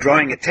I'm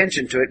drawing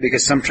attention to it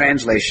because some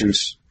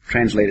translations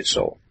translate it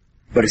soul.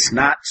 But it's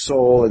not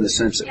soul in the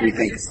sense that we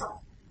think.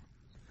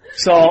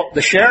 So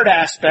the shared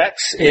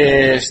aspects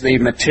is the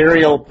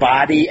material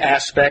body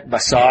aspect,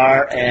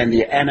 basar, and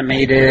the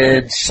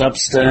animated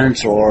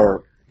substance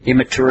or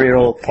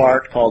immaterial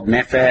part called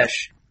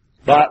nephesh.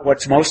 But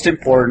what's most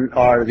important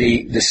are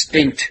the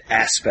distinct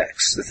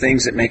aspects, the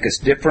things that make us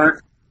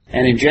different.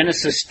 And in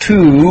Genesis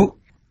 2,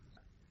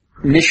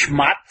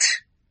 nishmat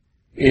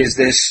is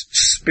this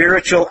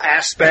spiritual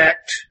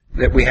aspect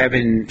that we have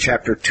in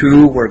chapter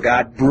 2 where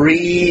God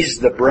breathes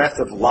the breath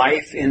of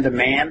life into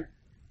man.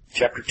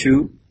 Chapter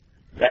 2,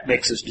 that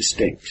makes us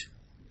distinct.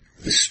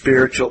 The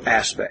spiritual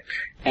aspect.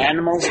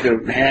 Animals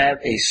don't have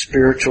a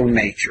spiritual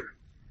nature.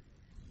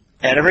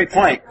 At every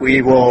point,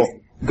 we will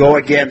go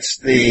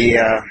against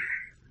the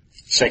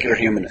secular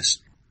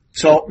humanists.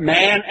 So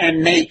man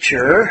and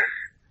nature,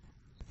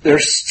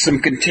 there's some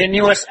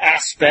continuous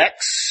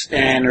aspects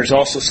and there's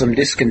also some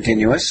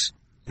discontinuous.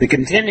 The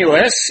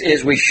continuous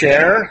is we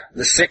share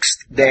the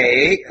sixth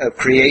day of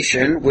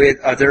creation with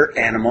other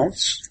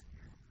animals.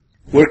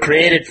 We're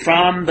created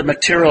from the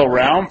material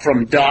realm,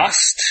 from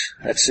dust.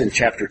 That's in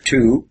chapter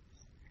 2.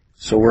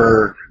 So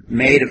we're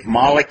made of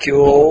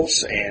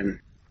molecules and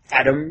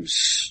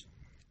atoms.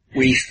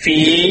 We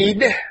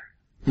feed,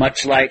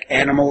 much like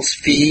animals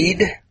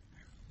feed.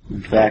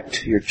 In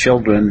fact, your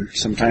children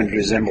sometimes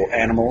resemble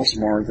animals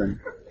more than...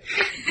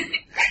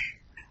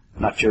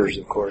 Not yours,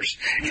 of course.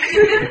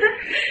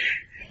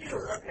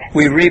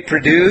 We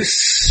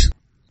reproduce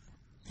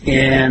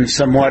in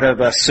somewhat of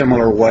a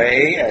similar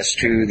way as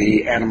to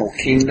the animal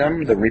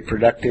kingdom, the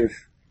reproductive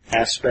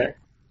aspect.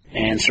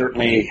 And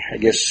certainly, I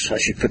guess I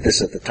should put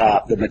this at the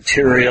top, the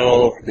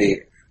material,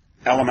 the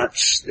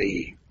elements,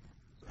 the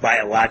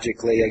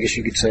biologically, I guess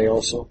you could say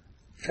also,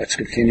 that's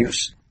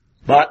continuous.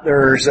 But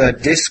there's a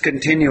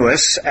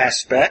discontinuous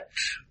aspect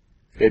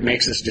that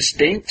makes us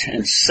distinct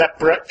and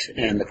separate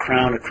in the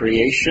crown of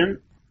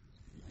creation.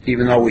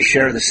 Even though we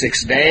share the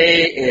sixth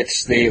day,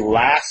 it's the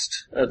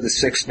last of the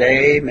sixth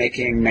day,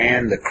 making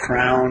man the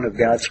crown of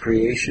God's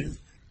creation.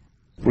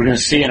 We're going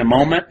to see in a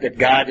moment that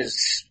God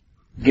has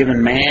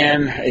given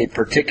man a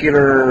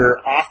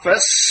particular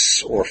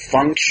office or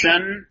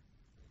function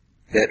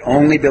that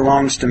only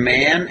belongs to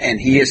man, and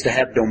he is to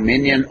have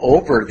dominion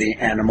over the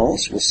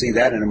animals. We'll see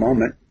that in a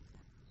moment.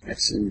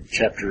 That's in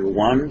chapter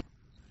 1.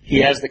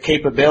 He has the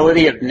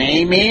capability of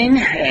naming,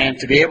 and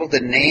to be able to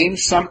name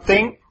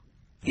something,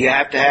 you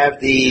have to have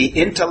the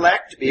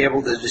intellect to be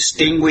able to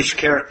distinguish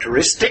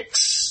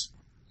characteristics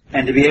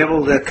and to be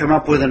able to come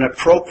up with an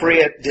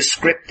appropriate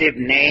descriptive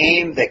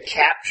name that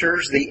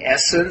captures the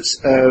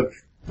essence of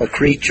a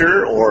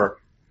creature or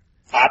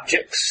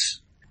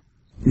objects.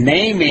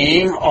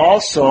 Naming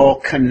also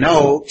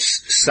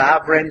connotes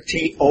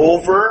sovereignty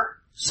over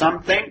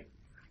something,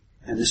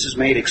 and this is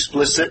made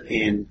explicit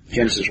in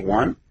Genesis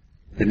 1.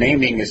 The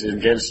naming is in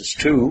Genesis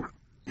 2.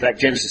 In fact,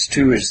 Genesis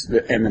 2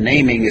 and the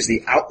naming is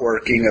the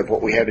outworking of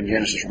what we have in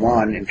Genesis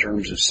 1 in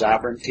terms of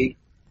sovereignty.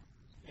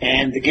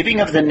 And the giving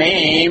of the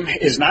name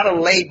is not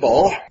a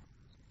label.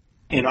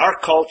 In our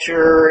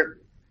culture,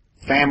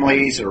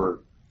 families or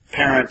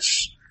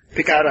parents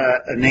pick out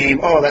a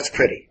name. Oh, that's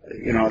pretty.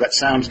 That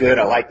sounds good.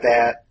 I like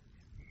that.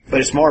 But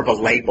it's more of a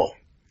label.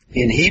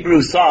 In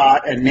Hebrew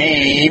thought, a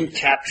name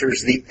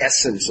captures the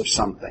essence of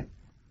something.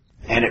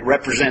 And it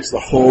represents the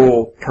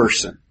whole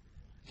person.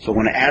 So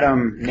when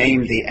Adam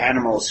named the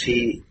animals,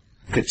 he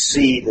could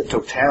see the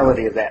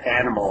totality of that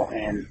animal,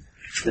 and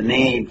the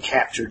name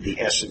captured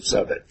the essence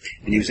of it.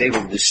 And he was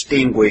able to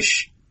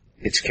distinguish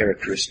its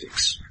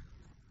characteristics.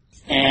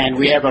 And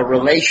we have a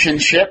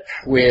relationship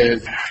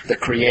with the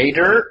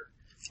Creator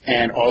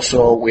and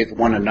also with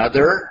one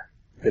another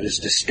that is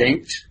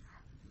distinct.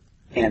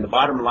 And the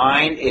bottom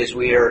line is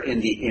we are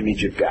in the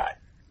image of God,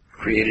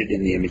 created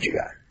in the image of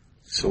God.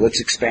 So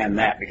let's expand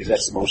that because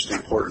that's the most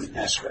important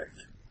aspect.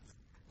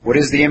 What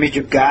is the image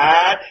of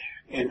God?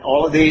 And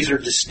all of these are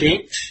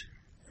distinct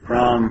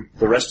from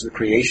the rest of the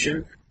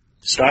creation,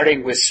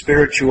 starting with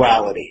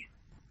spirituality.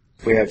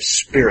 We have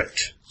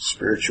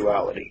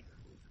spirituality.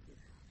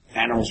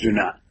 Animals do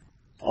not.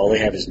 All they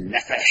have is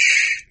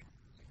nephesh.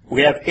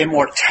 We have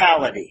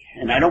immortality.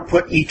 And I don't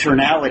put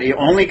eternality.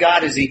 Only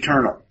God is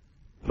eternal.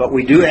 But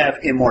we do have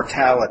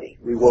immortality.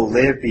 We will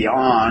live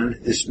beyond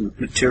this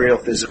material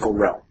physical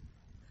realm.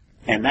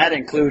 And that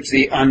includes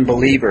the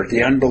unbeliever.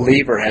 The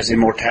unbeliever has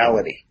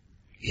immortality.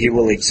 He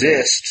will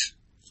exist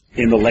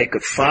in the lake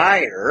of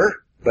fire,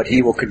 but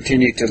he will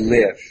continue to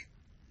live.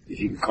 If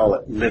you can call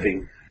it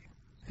living.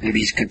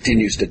 Maybe he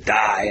continues to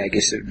die. I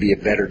guess it would be a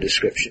better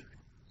description.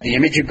 The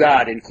image of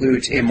God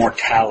includes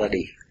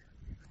immortality.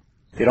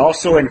 It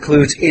also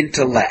includes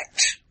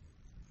intellect.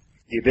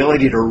 The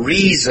ability to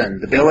reason,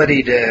 the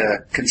ability to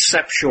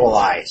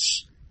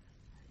conceptualize,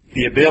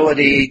 the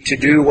ability to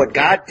do what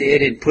God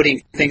did in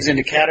putting things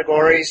into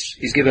categories.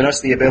 He's given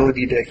us the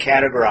ability to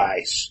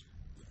categorize,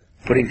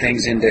 putting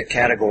things into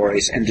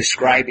categories and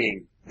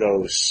describing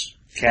those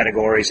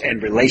categories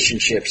and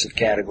relationships of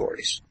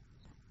categories.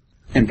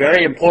 And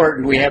very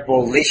important, we have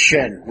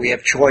volition, we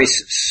have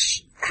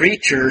choices.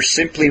 Creatures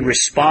simply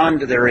respond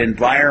to their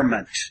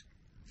environment.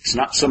 It's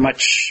not so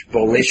much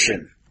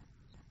volition.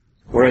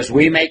 Whereas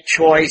we make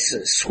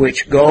choices,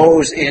 which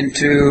goes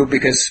into,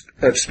 because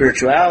of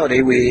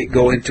spirituality, we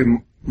go into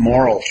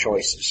moral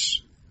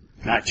choices,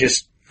 not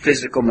just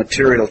physical,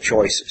 material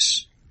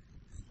choices.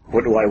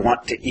 What do I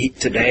want to eat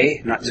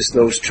today? Not just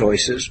those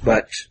choices,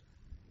 but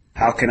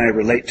how can I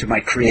relate to my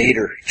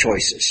Creator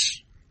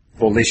choices?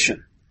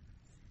 Volition.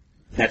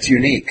 That's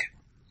unique.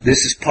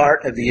 This is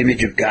part of the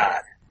image of God.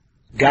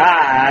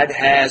 God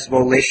has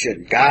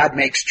volition. God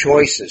makes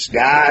choices.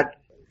 God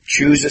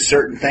chooses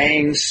certain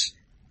things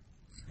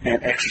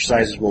and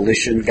exercises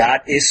volition.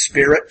 God is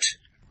spirit.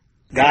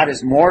 God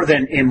is more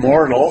than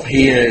immortal.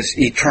 He is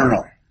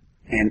eternal.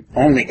 And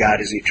only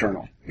God is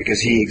eternal because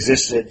He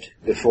existed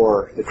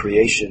before the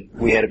creation.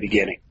 We had a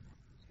beginning.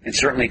 And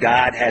certainly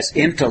God has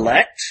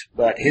intellect,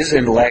 but His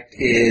intellect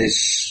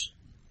is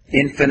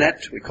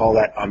infinite. We call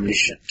that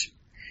omniscient.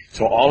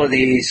 So all of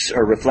these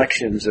are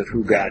reflections of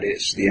who God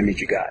is, the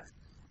image of God.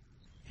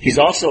 He's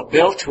also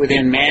built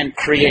within man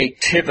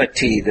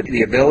creativity,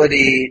 the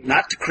ability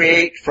not to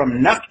create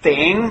from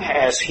nothing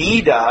as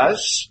He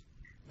does,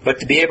 but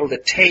to be able to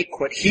take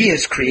what He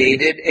has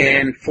created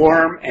and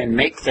form and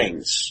make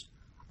things.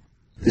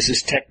 This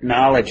is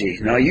technology.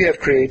 No, you have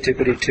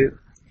creativity too.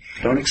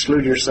 Don't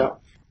exclude yourself.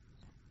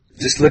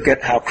 Just look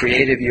at how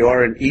creative you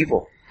are in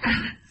evil.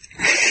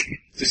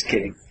 Just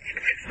kidding.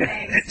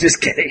 Just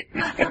kidding.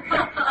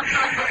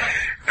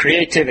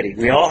 Creativity.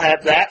 We all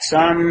have that,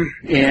 some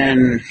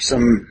in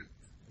some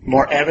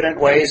more evident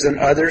ways than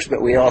others,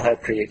 but we all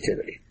have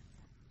creativity.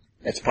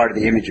 That's part of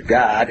the image of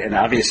God, and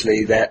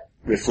obviously that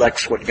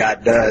reflects what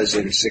God does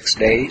in 6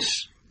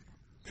 days.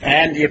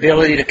 And the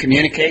ability to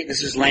communicate,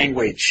 this is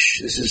language,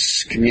 this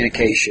is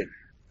communication.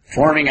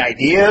 Forming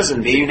ideas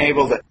and being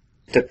able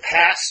to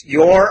pass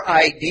your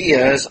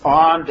ideas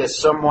on to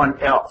someone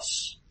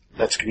else.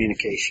 That's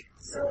communication.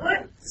 So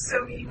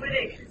you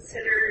wouldn't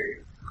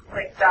consider,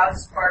 like,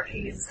 dogs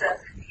barking and stuff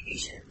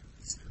communication?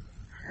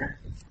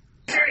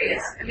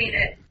 Curious. I mean,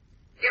 it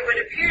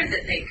would appear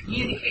that they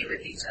communicate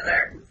with each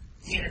other.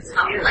 I mean, it's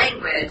not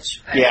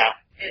language, but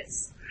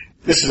it's...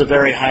 This is a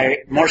very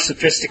high, more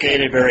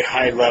sophisticated, very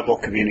high-level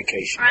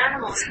communication. For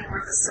animals, it's more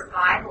of a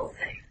survival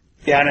thing.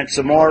 Yeah, and it's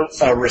a more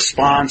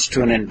response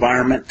to an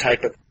environment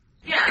type of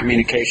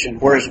communication,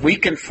 whereas we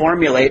can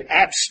formulate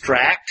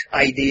abstract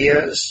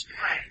ideas.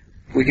 Right.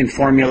 We can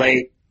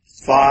formulate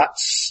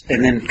thoughts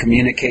and then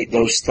communicate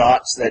those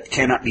thoughts that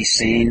cannot be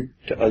seen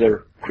to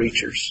other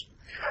creatures.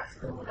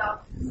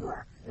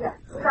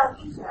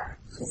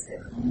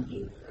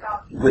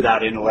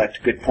 Without intellect,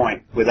 good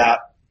point. Without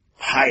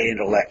high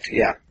intellect,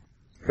 yeah.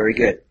 Very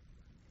good.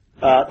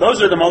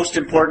 Those are the most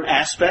important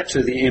aspects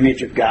of the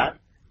image of God.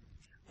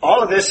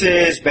 All of this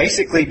is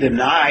basically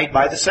denied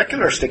by the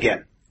secularist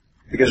again,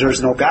 because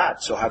there's no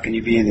God. So how can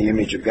you be in the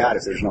image of God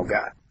if there's no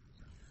God?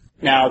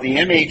 Now, the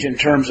image in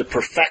terms of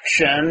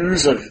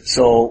perfections,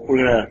 so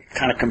we're going to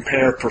kind of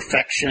compare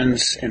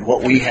perfections and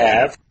what we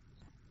have.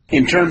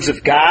 In terms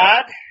of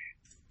God,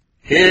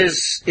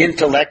 His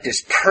intellect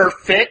is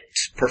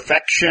perfect.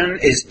 Perfection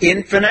is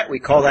infinite. We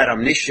call that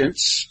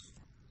omniscience.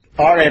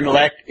 Our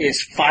intellect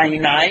is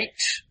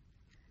finite,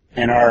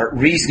 and our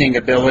reasoning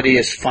ability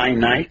is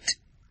finite.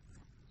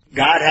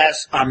 God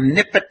has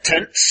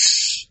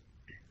omnipotence,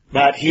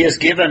 but He has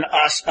given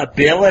us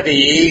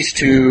abilities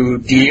to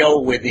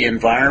deal with the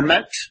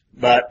environment,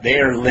 but they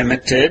are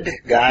limited.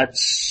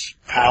 God's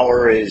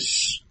power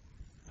is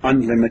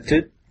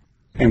unlimited.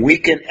 And we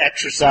can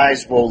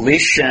exercise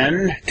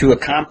volition to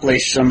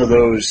accomplish some of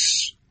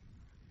those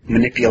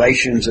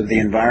manipulations of the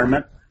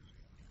environment.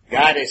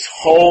 God is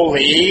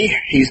holy.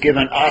 He's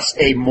given us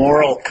a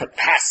moral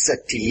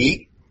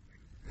capacity.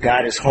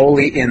 God is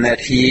holy in that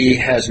He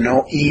has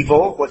no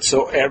evil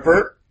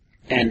whatsoever.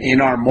 And in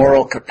our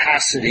moral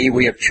capacity,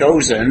 we have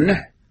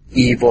chosen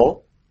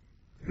evil.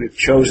 We've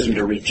chosen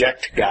to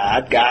reject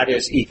God. God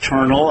is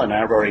eternal, and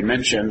I've already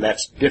mentioned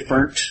that's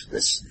different.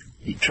 This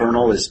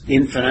eternal is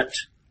infinite.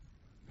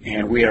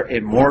 And we are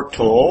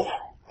immortal,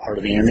 part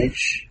of the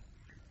image.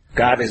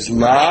 God is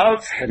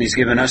love, and He's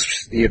given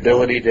us the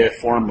ability to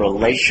form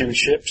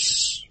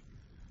relationships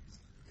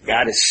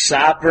God is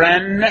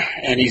sovereign,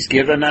 and He's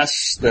given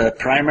us the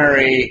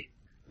primary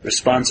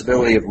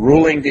responsibility of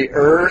ruling the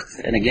earth,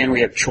 and again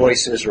we have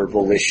choices or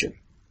volition.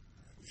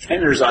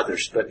 And there's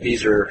others, but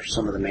these are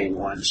some of the main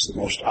ones, the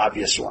most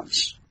obvious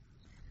ones.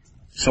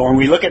 So when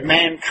we look at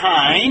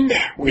mankind,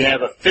 we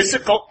have a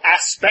physical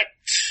aspect,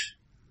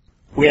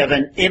 we have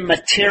an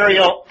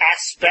immaterial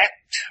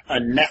aspect, a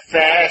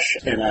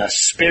nephesh, and a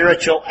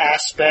spiritual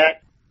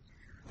aspect.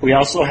 We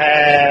also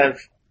have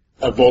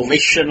a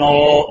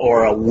volitional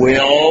or a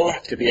will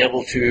to be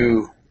able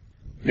to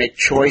make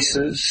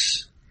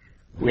choices.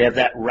 We have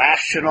that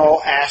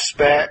rational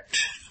aspect.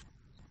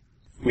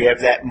 We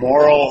have that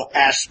moral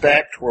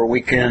aspect where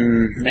we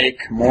can make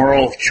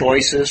moral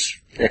choices,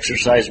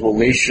 exercise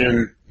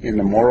volition in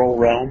the moral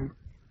realm.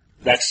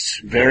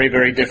 That's very,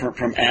 very different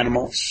from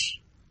animals.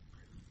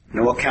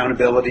 No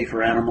accountability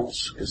for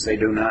animals because they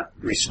do not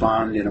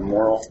respond in a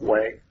moral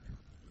way.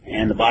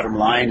 And the bottom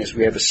line is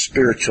we have a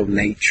spiritual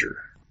nature.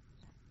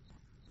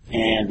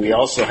 And we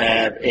also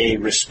have a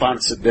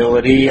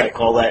responsibility, I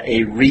call that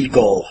a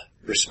regal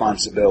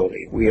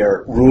responsibility. We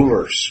are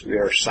rulers, we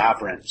are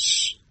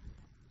sovereigns.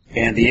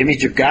 And the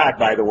image of God,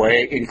 by the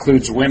way,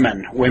 includes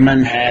women.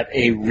 Women have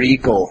a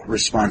regal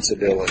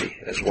responsibility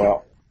as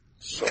well.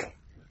 So,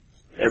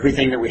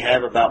 everything that we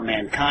have about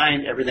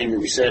mankind, everything that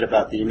we said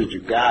about the image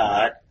of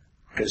God,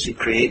 because He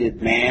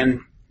created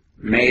man,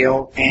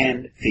 male,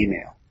 and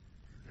female.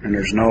 And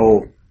there's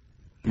no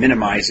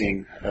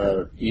minimizing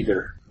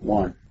either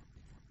one.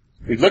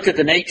 We've looked at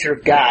the nature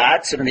of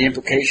God, some of the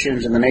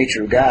implications in the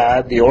nature of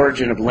God, the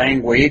origin of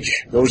language,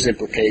 those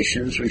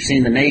implications. We've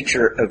seen the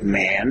nature of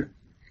man.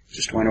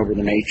 Just went over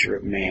the nature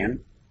of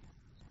man.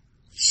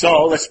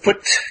 So let's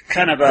put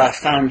kind of a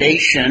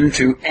foundation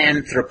to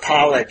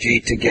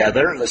anthropology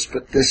together. Let's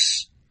put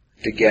this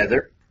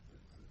together.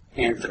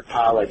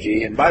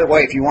 Anthropology. And by the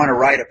way, if you want to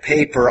write a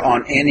paper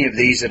on any of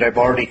these that I've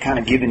already kind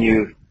of given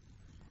you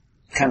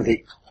kind of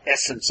the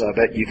essence of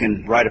it, you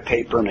can write a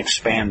paper and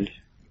expand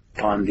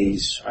on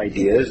these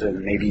ideas,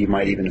 and maybe you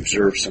might even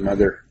observe some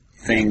other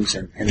things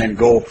and then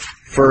go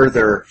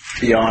further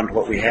beyond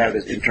what we have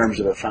in terms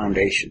of a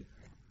foundation.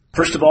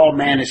 First of all,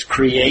 man is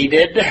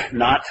created,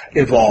 not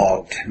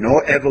evolved.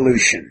 No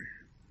evolution.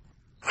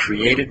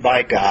 Created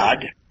by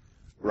God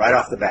right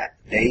off the bat.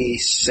 Day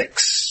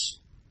 6.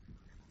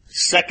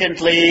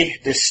 Secondly,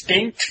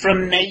 distinct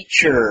from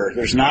nature.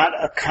 There's not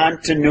a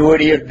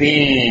continuity of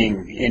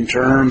being in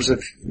terms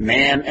of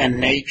man and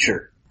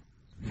nature.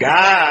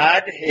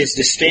 God is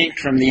distinct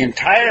from the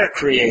entire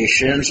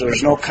creation, so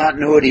there's no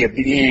continuity of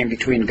being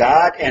between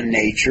God and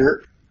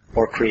nature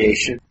or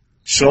creation.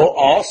 So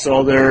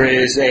also there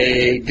is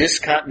a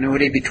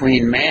discontinuity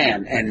between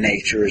man and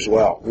nature as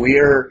well.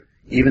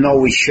 Even though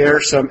we share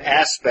some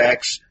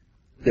aspects,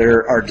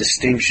 there are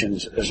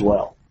distinctions as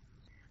well.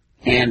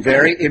 And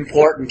very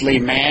importantly,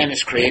 man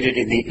is created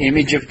in the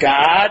image of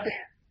God.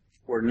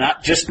 We're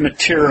not just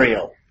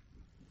material,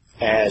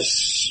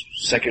 as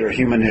secular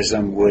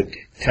humanism would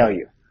tell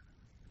you.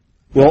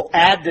 We'll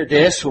add to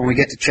this when we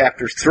get to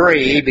chapter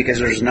 3, because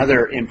there's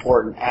another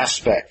important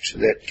aspect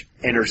that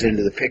enters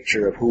into the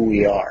picture of who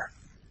we are.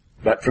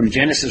 But from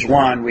Genesis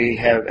 1, we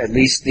have at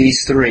least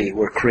these 3.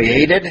 We're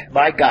created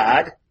by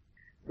God.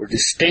 We're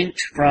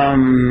distinct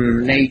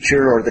from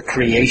nature or the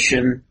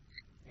creation.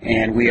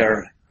 And we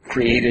are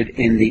created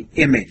in the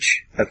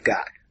image of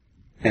God.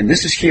 And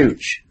this is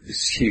huge. This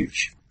is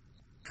huge.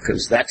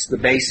 Because that's the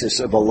basis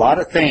of a lot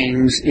of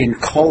things in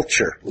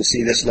culture. We'll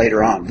see this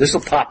later on. This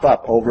will pop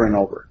up over and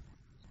over.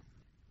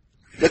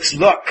 Let's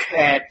look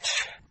at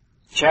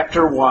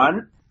chapter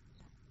 1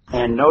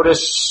 and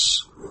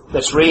notice,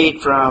 let's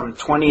read from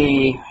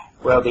the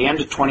end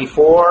of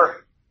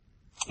 24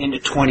 into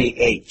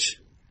 28.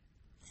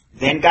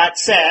 Then God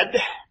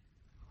said,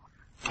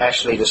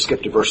 actually let's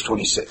skip to verse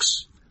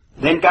 26.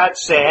 Then God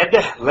said,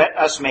 let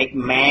us make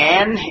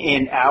man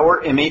in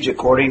our image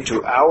according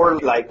to our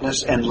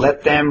likeness, and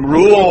let them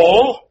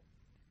rule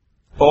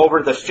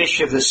over the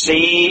fish of the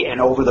sea, and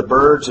over the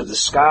birds of the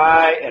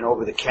sky, and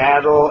over the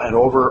cattle, and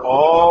over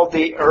all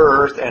the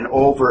earth, and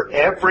over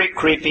every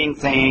creeping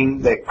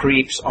thing that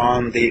creeps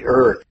on the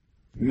earth.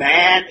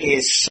 Man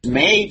is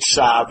made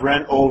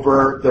sovereign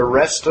over the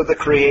rest of the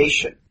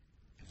creation.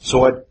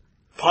 So a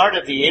part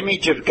of the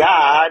image of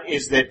God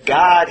is that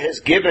God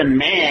has given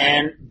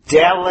man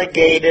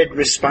delegated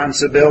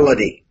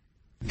responsibility,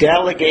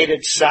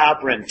 delegated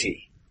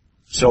sovereignty.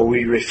 So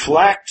we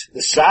reflect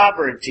the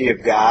sovereignty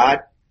of God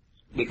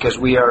because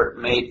we are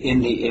made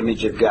in the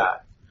image of God.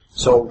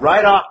 So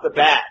right off the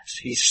bat,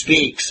 he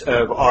speaks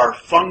of our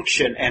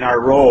function and our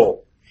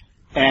role.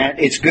 And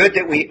it's good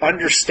that we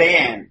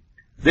understand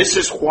this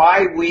is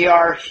why we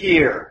are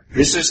here.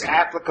 This is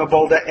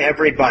applicable to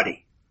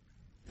everybody.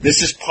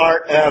 This is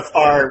part of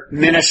our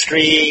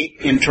ministry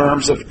in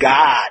terms of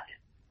God.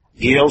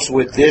 Deals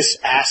with this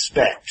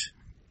aspect.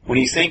 When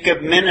you think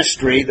of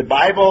ministry, the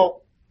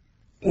Bible,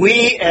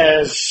 we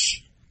as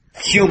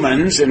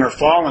humans in our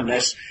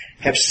fallenness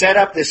have set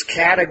up this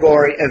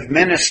category of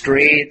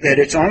ministry that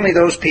it's only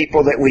those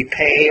people that we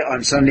pay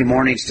on Sunday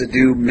mornings to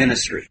do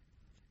ministry.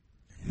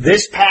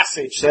 This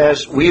passage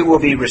says we will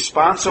be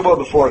responsible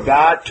before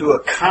God to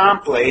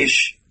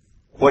accomplish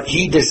what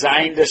He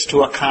designed us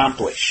to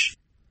accomplish.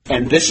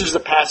 And this is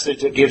the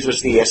passage that gives us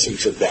the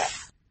essence of that.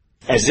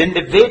 As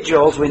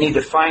individuals, we need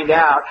to find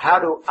out, how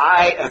do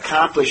I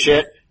accomplish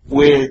it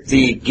with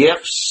the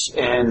gifts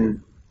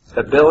and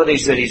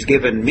abilities that He's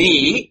given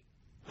me,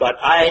 but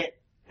I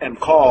am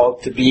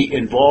called to be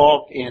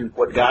involved in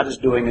what God is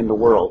doing in the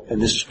world,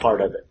 and this is part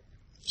of it.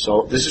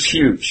 So this is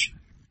huge.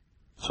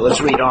 So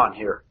let's read on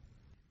here.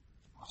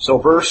 So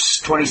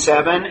verse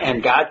 27,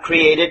 and God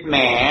created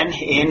man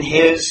in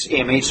His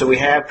image. So we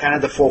have kind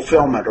of the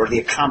fulfillment or the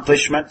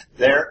accomplishment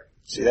there.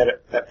 See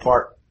that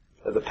part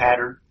of the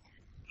pattern?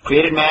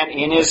 Created man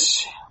in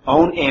His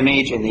own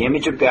image. In the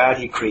image of God,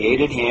 He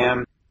created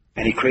him.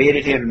 And He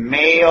created him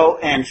male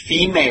and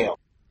female.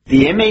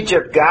 The image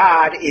of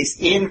God is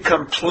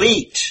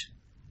incomplete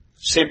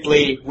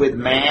simply with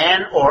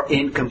man or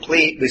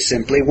incomplete with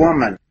simply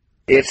woman.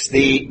 It's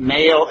the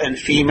male and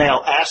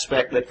female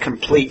aspect that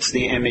completes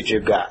the image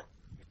of God.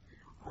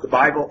 The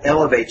Bible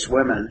elevates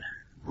women.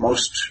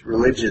 Most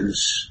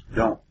religions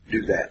don't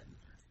do that.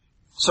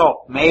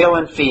 So, male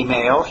and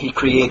female, He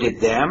created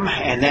them.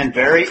 And then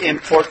very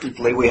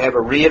importantly, we have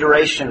a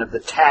reiteration of the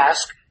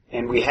task,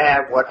 and we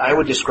have what I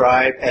would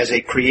describe as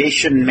a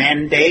creation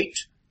mandate.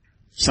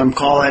 Some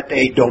call it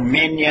a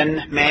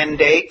dominion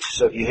mandate.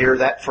 So if you hear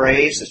that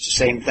phrase, it's the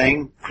same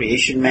thing.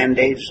 Creation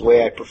mandate is the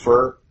way I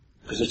prefer,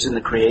 because it's in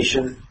the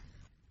creation.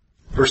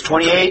 Verse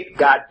 28,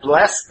 God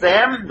blessed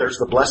them. There's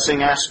the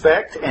blessing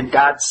aspect. And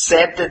God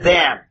said to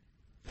them.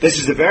 This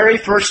is the very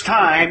first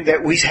time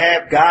that we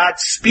have God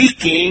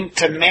speaking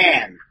to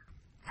man.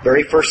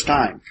 Very first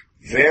time.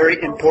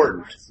 Very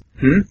important.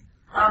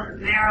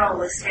 Meryl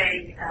was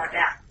saying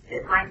that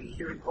it might be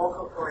through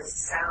vocal cords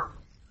sound.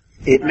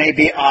 It may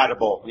be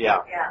audible, yeah.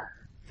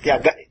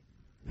 Yeah,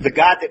 the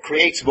God that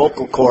creates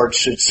vocal cords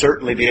should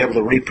certainly be able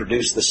to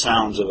reproduce the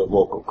sounds of a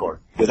vocal cord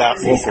without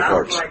vocal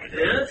cords. Like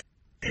this?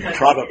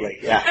 Probably,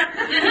 yeah.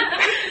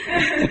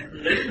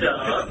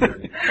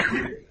 Linda,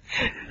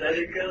 let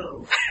it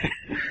go.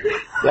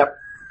 Yep.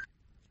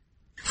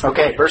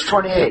 Okay, verse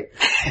 28.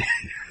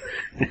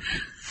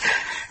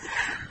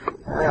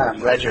 I'm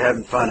glad you're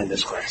having fun in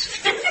this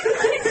class.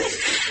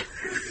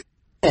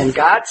 And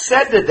God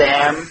said to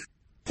them,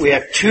 we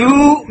have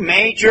two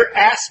major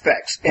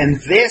aspects,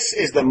 and this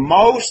is the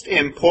most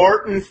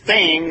important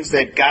things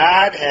that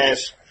God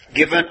has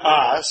given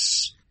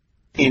us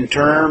in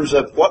terms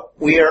of what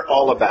we are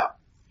all about.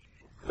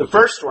 The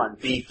first one,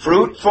 be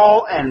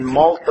fruitful and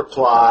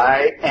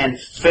multiply and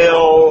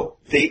fill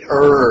the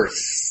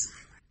earth.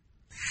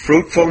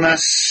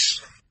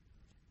 Fruitfulness,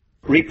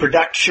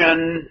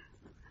 reproduction,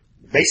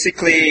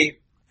 basically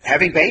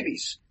having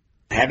babies.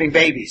 Having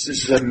babies.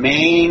 This is a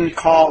main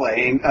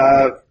calling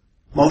of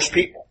most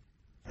people.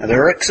 Now,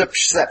 there are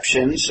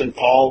exceptions, and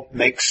Paul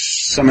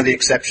makes some of the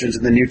exceptions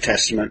in the New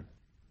Testament.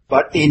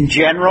 But in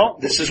general,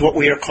 this is what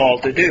we are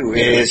called to do,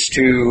 is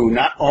to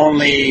not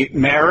only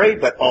marry,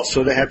 but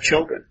also to have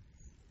children.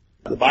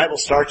 The Bible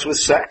starts with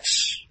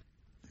sex.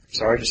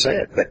 Sorry to say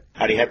it, but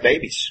how do you have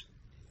babies?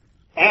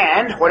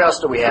 And what else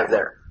do we have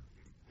there?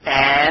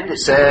 And it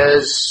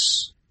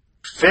says,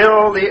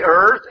 fill the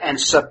earth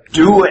and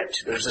subdue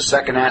it. There's the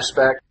second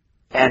aspect.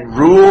 And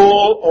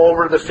rule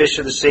over the fish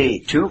of the sea.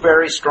 Two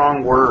very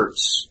strong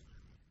words.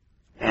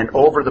 And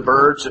over the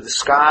birds of the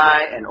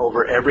sky and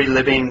over every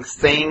living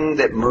thing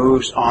that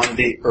moves on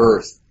the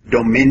earth.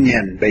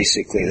 Dominion,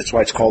 basically. That's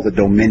why it's called the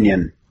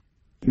dominion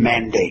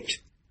mandate.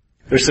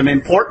 There's some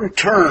important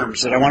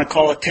terms that I want to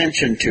call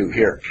attention to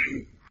here.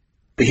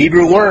 The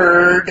Hebrew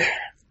word,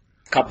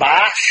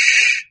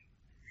 kabash,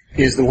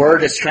 is the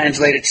word that's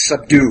translated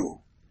subdue.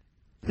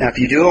 Now, if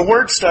you do a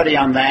word study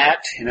on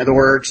that, in other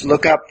words,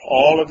 look up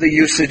all of the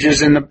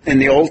usages in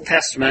the Old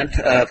Testament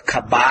of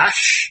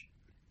kabash.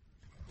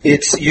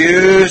 It's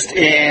used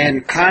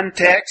in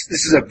context.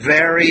 This is a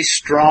very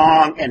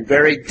strong and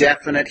very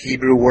definite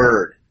Hebrew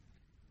word.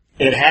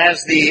 It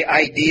has the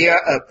idea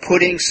of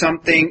putting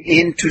something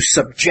into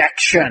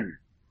subjection.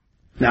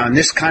 Now, in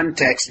this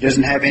context, it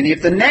doesn't have any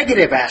of the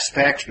negative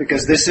aspects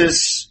because this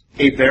is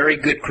a very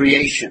good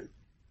creation.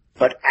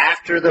 But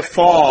after the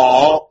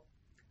fall,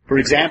 for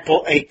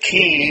example, a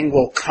king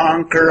will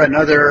conquer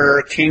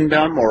another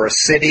kingdom or a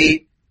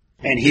city,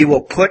 and he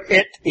will put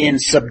it in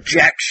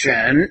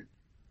subjection,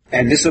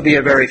 and this will be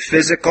a very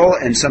physical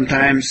and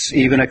sometimes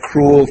even a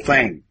cruel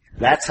thing.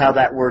 That's how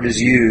that word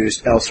is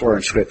used elsewhere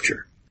in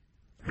Scripture.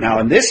 Now,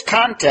 in this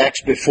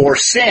context, before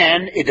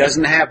sin, it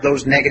doesn't have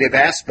those negative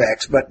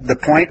aspects, but the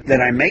point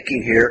that I'm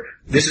making here,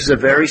 this is a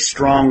very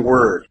strong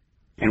word.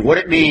 And what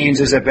it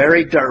means is a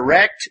very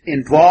direct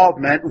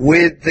involvement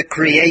with the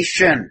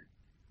creation.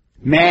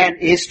 Man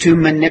is to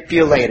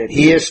manipulate it.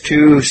 He is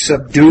to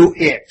subdue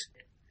it.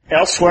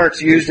 Elsewhere, it's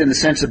used in the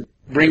sense of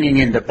bringing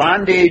into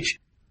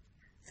bondage.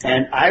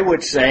 And I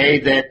would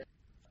say that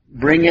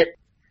bring it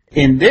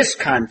in this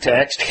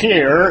context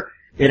here,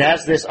 it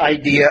has this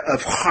idea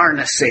of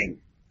harnessing.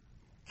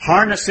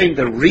 Harnessing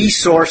the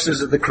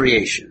resources of the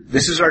creation.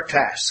 This is our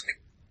task.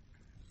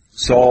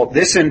 So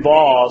this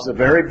involves a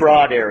very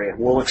broad area.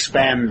 We'll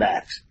expand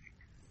that.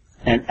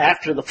 And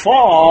after the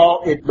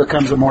fall, it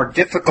becomes a more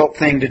difficult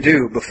thing to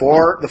do.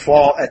 Before the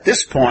fall, at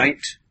this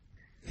point,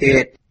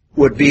 it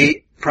would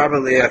be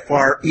probably a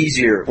far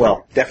easier,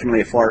 well, definitely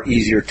a far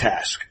easier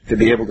task to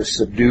be able to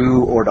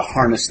subdue or to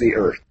harness the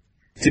earth.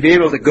 To be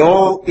able to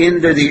go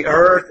into the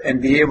earth and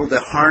be able to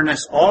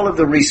harness all of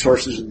the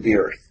resources of the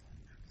earth.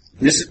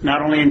 This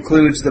not only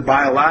includes the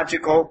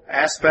biological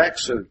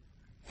aspects of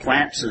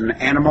plants and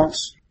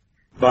animals,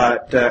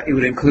 but it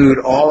would include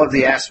all of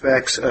the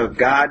aspects of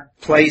God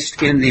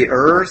placed in the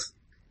earth,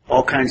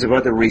 all kinds of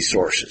other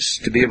resources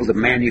to be able to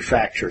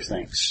manufacture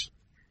things.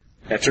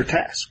 That's our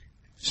task.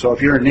 So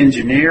if you're an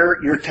engineer,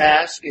 your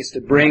task is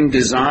to bring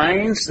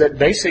designs that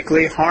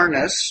basically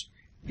harness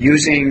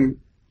using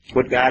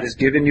what God has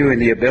given you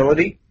and the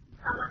ability.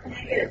 How about the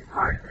negative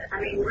part of it?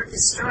 I mean, we're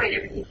destroying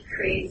everything He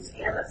created to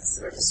give us.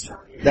 We're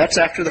destroying it. That's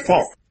after the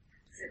fall.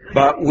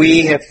 But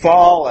we have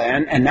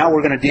fallen, and now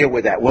we're going to deal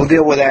with that. We'll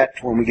deal with that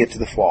when we get to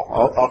the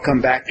fall. I'll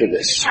come back to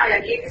this. I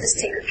gave you this,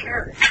 take good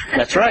care of it.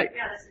 That's right.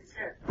 Yeah, that's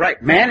it.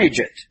 Right. Manage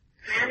it.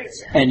 Manage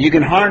it. And you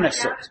can harness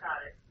it. About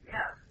it.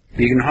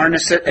 Yeah. You can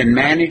harness it and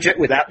manage it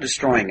without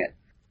destroying it.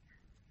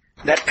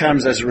 That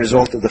comes as a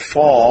result of the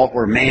fall,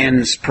 where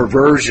man's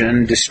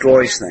perversion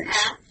destroys things.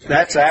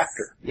 That's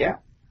after. Yeah.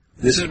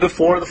 This is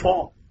before the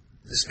fall.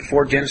 This is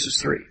before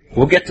Genesis 3.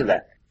 We'll get to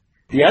that.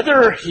 The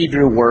other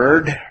Hebrew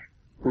word,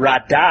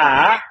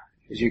 radah,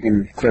 as you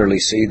can clearly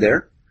see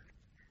there.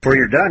 Before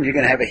you're done, you're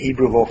going to have a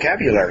Hebrew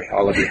vocabulary,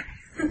 all of you.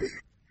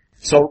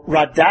 So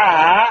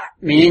radah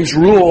means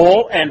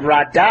rule, and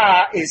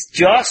radah is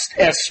just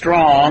as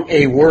strong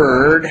a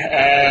word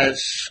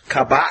as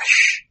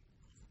kabash.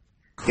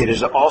 It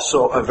is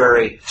also a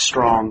very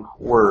strong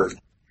word.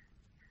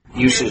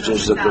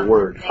 Usages of the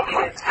word.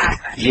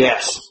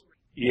 Yes.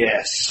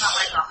 Yes. Not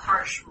like a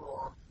harsh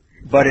rule.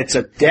 But it's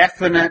a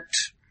definite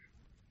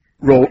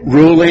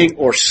ruling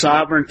or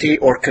sovereignty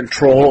or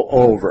control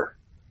over,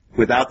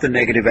 without the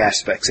negative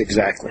aspects,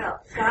 exactly. Well,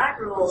 God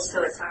rules,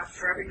 so it's not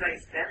for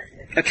everybody's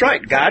benefit. That's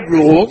right. God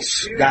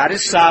rules. God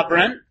is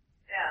sovereign.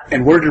 Yeah.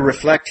 And we're to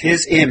reflect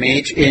His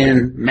image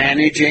in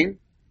managing.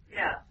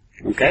 Yeah.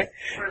 Okay?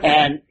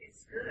 And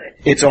It's good.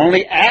 it's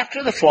only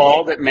after the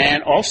fall that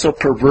man also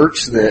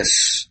perverts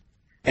this.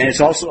 And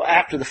it's also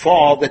after the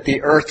fall that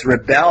the earth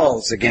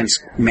rebels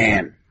against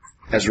man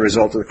as a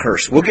result of the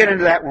curse. We'll get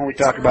into that when we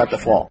talk about the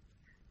fall.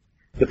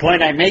 The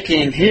point I'm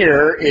making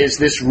here is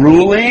this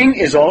ruling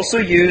is also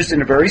used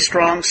in a very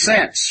strong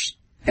sense.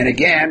 And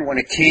again, when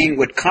a king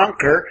would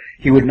conquer,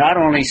 he would not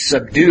only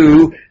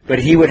subdue, but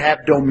he would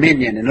have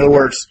dominion. In other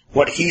words,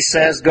 what he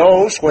says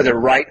goes, whether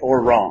right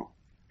or wrong.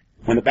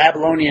 When the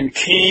Babylonian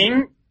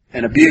king,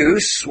 an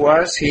abuse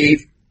was, he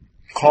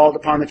called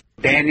upon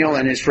Daniel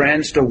and his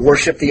friends to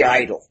worship the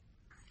idol.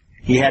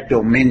 He had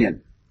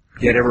dominion.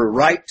 He had every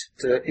right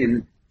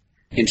to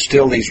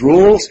instill these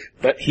rules,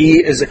 but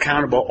he is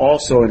accountable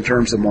also in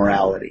terms of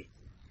morality.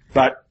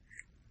 But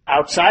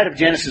outside of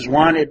Genesis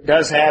 1, it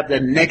does have the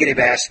negative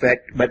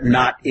aspect, but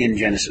not in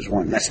Genesis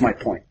 1. That's my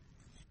point.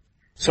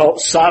 So,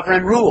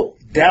 sovereign rule.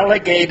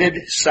 Delegated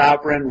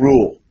sovereign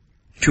rule.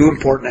 Two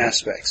important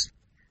aspects.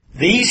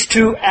 These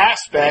two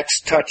aspects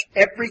touch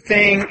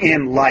everything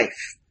in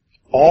life.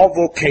 All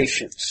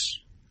vocations.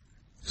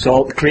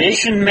 So, the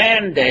creation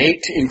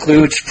mandate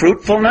includes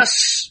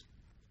fruitfulness,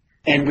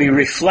 and we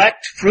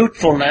reflect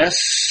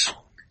fruitfulness.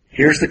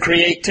 Here's the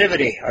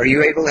creativity. Are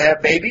you able to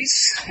have babies?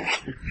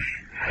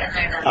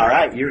 All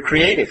right, you're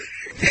creative.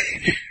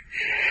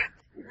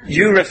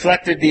 You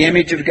reflected the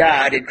image of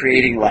God in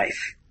creating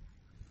life.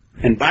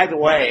 And by the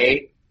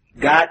way,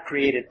 God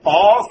created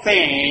all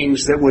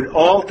things that would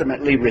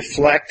ultimately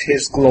reflect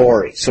His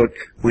glory. So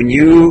when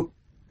you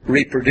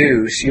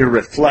reproduce, you're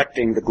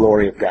reflecting the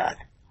glory of God.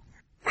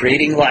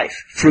 Creating life,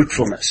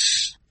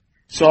 fruitfulness.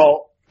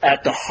 So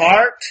at the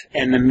heart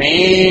and the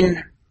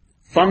main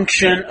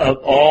function of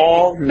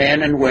all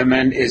men and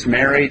women is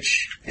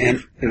marriage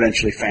and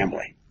eventually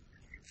family.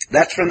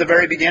 That's from the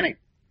very beginning.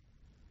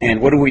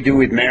 And what do we do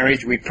with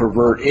marriage? We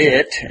pervert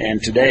it,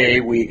 and today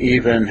we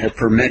even have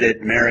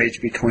permitted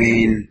marriage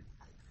between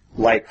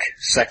like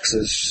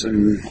sexes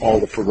and all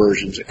the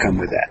perversions that come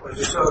with that. I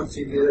just saw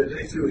the other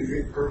day too,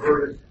 we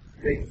perverted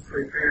making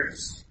three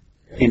parents.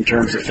 In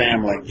terms of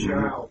family. One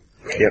child.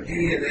 Yep.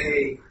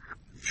 DNA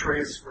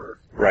transfer.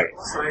 Right.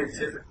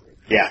 Scientifically.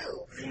 Yeah.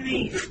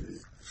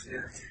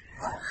 Yeah.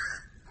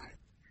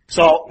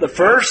 So the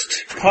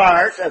first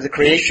part of the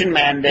creation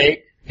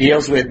mandate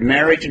deals with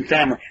marriage and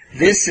family.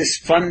 This is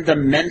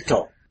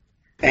fundamental.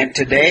 And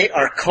today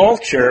our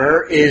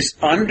culture is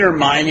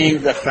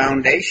undermining the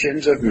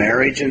foundations of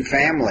marriage and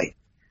family.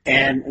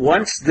 And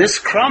once this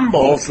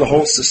crumbles, the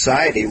whole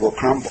society will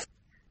crumble.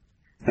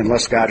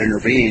 Unless God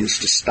intervenes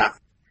to stop.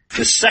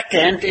 The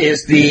second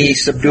is the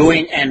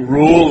subduing and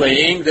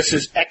ruling. This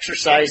is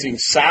exercising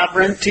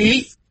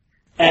sovereignty.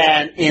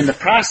 And in the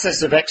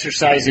process of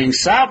exercising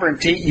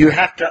sovereignty, you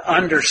have to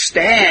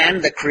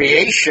understand the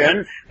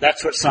creation.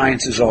 That's what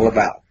science is all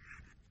about.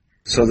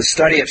 So the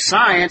study of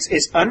science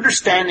is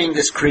understanding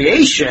this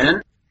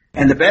creation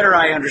And the better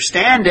I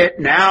understand it,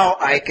 now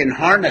I can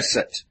harness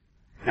it.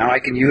 Now I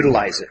can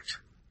utilize it.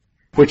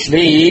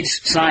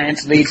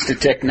 Science leads to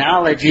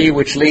technology,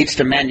 which leads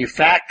to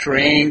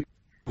manufacturing,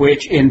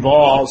 which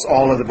involves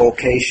all of the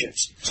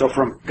vocations. So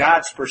from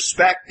God's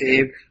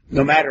perspective,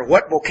 no matter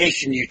what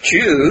vocation you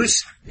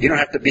choose, you don't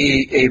have to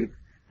be a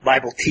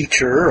Bible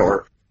teacher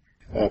or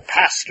a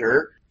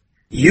pastor.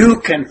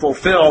 You can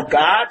fulfill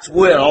God's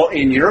will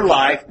in your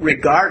life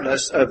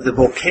regardless of the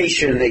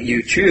vocation that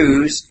you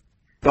choose.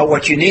 But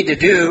what you need to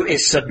do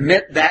is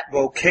submit that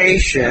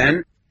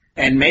vocation,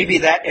 and maybe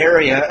that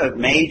area of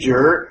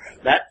major,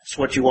 that's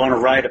what you want to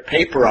write a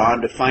paper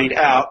on to find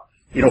out,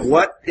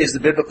 what is the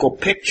biblical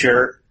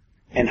picture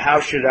and how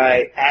should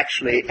I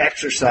actually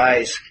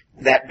exercise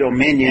that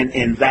dominion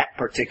in that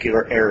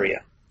particular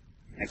area.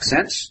 Make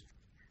sense?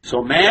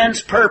 So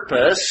man's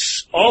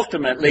purpose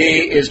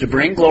ultimately is to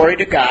bring glory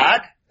to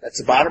God. That's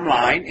the bottom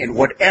line in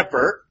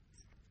whatever.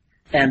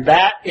 And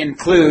that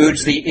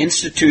includes the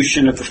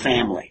institution of the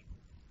family.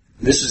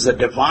 This is a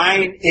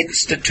divine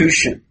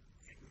institution.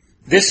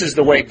 This is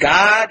the way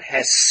God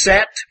has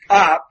set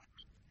up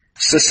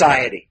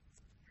society.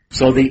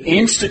 So the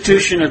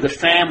institution of the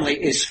family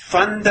is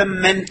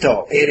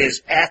fundamental. It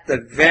is at the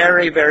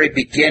very, very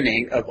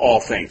beginning of all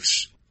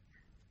things.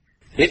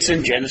 It's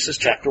in Genesis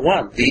chapter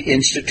 1, the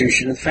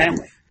institution of the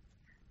family.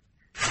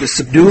 The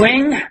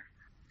subduing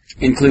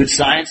includes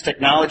science,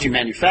 technology,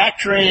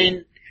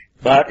 manufacturing,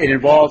 but it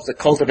involves the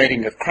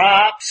cultivating of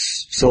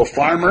crops, so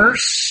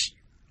farmers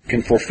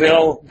can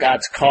fulfill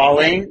God's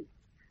calling,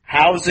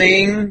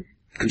 housing,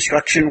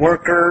 construction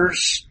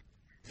workers,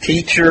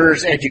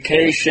 teachers,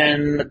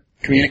 education,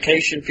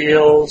 communication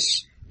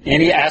fields,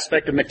 any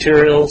aspect of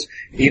materials,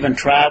 even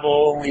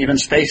travel, even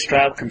space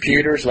travel,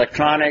 computers,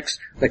 electronics,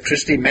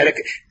 electricity,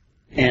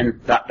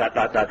 and ...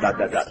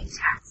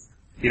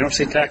 You don't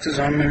see taxes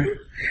on there?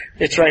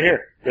 It's right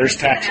here. There's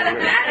taxes.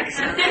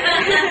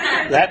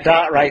 That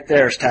dot right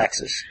there is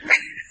taxes.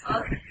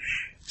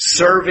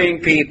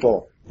 Serving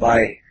people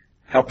by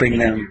helping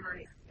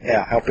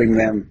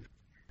them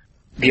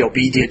be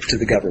obedient to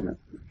the government.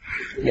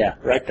 Yeah,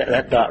 right there,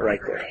 that dot right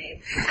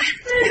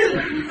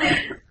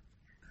there.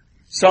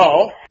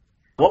 So,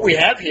 what we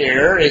have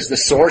here is the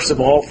source of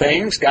all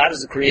things. God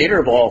is the creator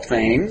of all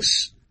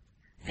things.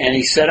 And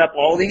He set up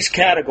all these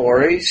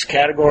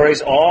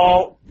categories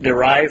all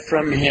derived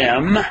from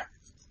Him.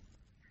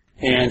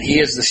 And He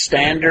is the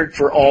standard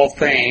for all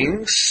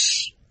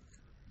things.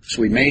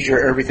 So we measure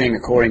everything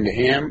according to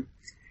Him.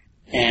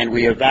 And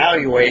we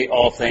evaluate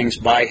all things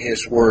by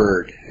His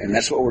Word. And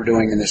that's what we're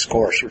doing in this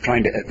course. We're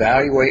trying to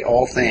evaluate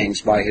all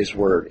things by His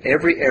Word.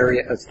 Every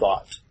area of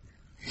thought.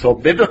 So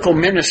biblical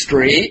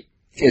ministry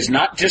is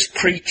not just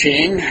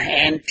preaching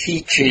and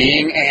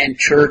teaching and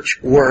church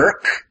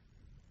work.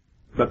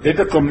 But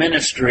biblical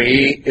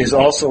ministry is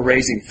also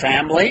raising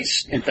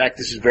families. In fact,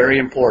 this is very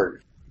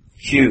important.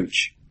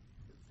 Huge.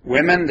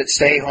 Women that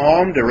stay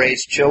home to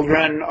raise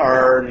children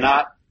are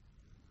not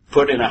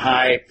put in a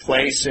high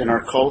place in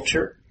our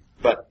culture,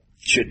 but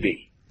should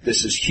be.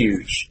 This is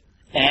huge.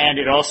 And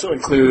it also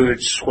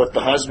includes what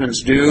the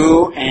husbands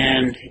do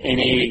and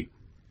any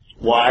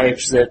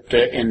wives that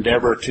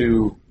endeavor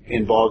to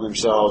involve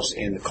themselves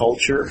in the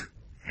culture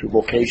through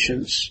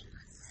vocations.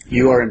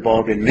 You are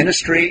involved in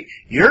ministry.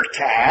 Your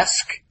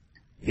task,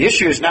 the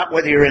issue is not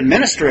whether you're in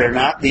ministry or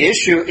not. The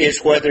issue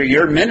is whether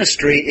your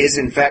ministry is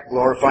in fact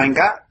glorifying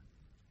God.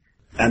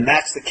 And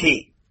that's the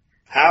key.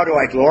 How do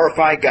I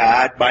glorify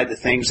God? By the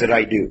things that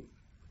I do.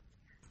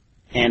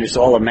 And it's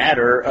all a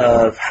matter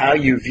of how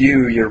you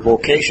view your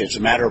vocation. It's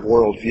a matter of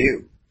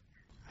worldview.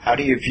 How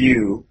do you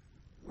view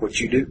what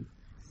you do?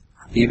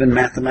 Even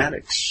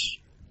mathematics.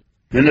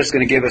 Linda's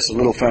going to give us a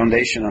little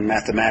foundation on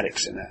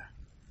mathematics in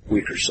a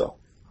week or so.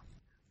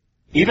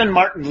 Even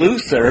Martin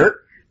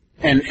Luther,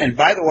 and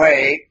by the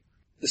way,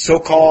 the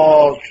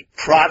so-called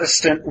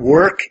Protestant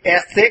work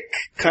ethic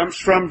comes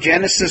from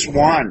Genesis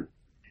 1.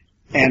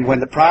 And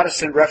when the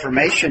Protestant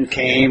Reformation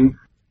came,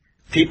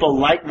 people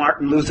like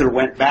Martin Luther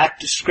went back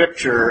to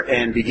Scripture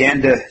and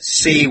began to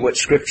see what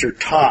Scripture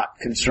taught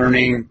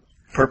concerning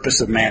purpose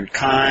of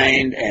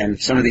mankind and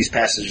some of these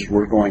passages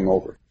we're going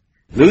over.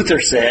 Luther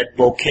said,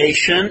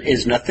 vocation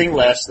is nothing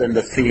less than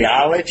the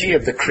theology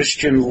of the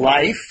Christian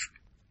life.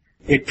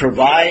 It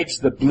provides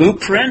the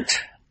blueprint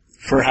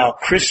for how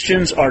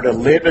Christians are to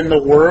live in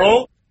the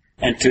world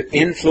and to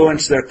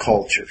influence their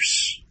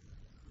cultures.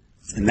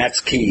 And that's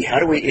key. How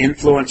do we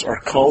influence our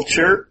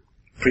culture?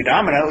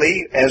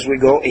 Predominantly as we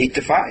go 8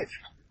 to 5.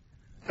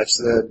 That's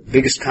the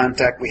biggest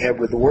contact we have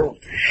with the world.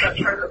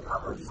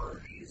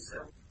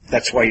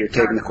 That's why you're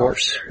taking the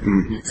course.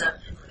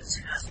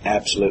 Mm-hmm.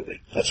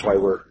 Absolutely. That's why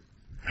we're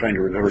trying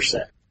to reverse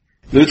that.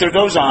 Luther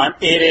goes on,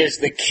 it is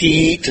the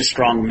key to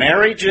strong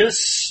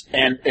marriages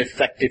and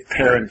effective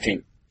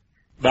parenting.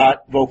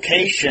 But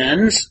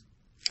vocations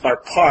are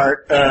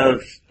part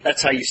of,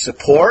 that's how you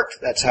support,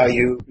 that's how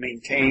you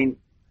maintain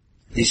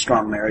these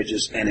strong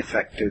marriages and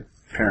effective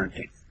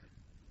parenting.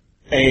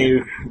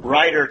 A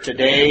writer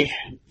today,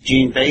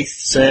 Gene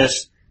Bates,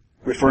 says,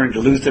 referring to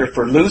Luther.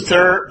 For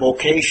Luther,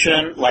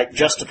 vocation, like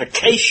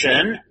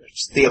justification,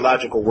 it's a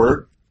theological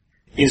word,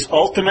 is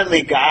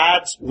ultimately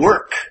God's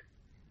work.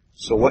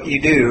 So what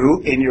you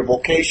do in your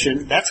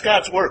vocation, that's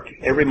God's work,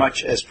 every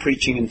much as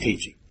preaching and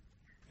teaching.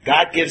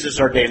 God gives us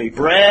our daily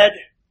bread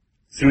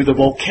through the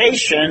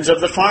vocations of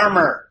the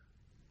farmer.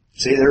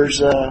 See,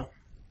 there's a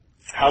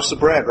house of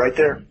bread right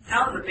there.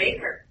 Oh, the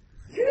baker.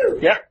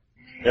 Yeah,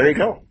 there you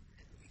go.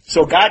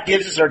 So God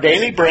gives us our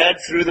daily bread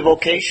through the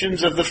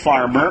vocations of the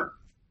farmer,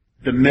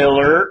 the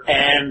miller,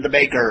 and the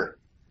baker.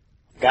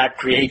 God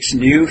creates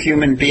new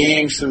human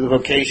beings through the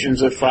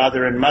vocations of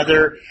father and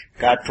mother.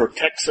 God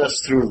protects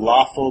us through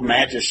lawful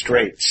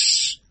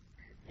magistrates.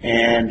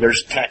 And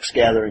there's tax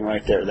gathering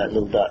right there, that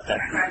little dot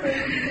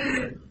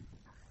there.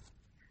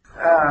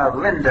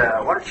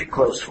 Linda, why don't you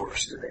close for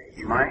us today?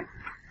 You mind?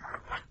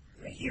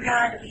 Thank you,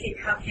 God, that we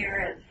can come here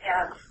and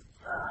have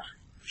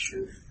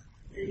truth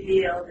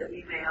revealed, that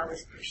we may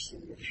always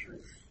pursue the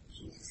truth of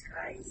Jesus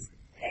Christ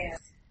and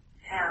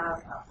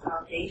have a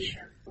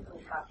foundation, a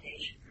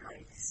foundation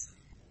place.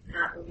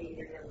 Not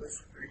believing in the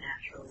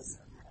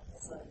supernaturalism,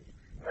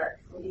 but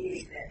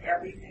believing that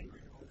everything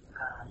is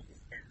God.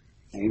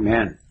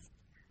 Amen.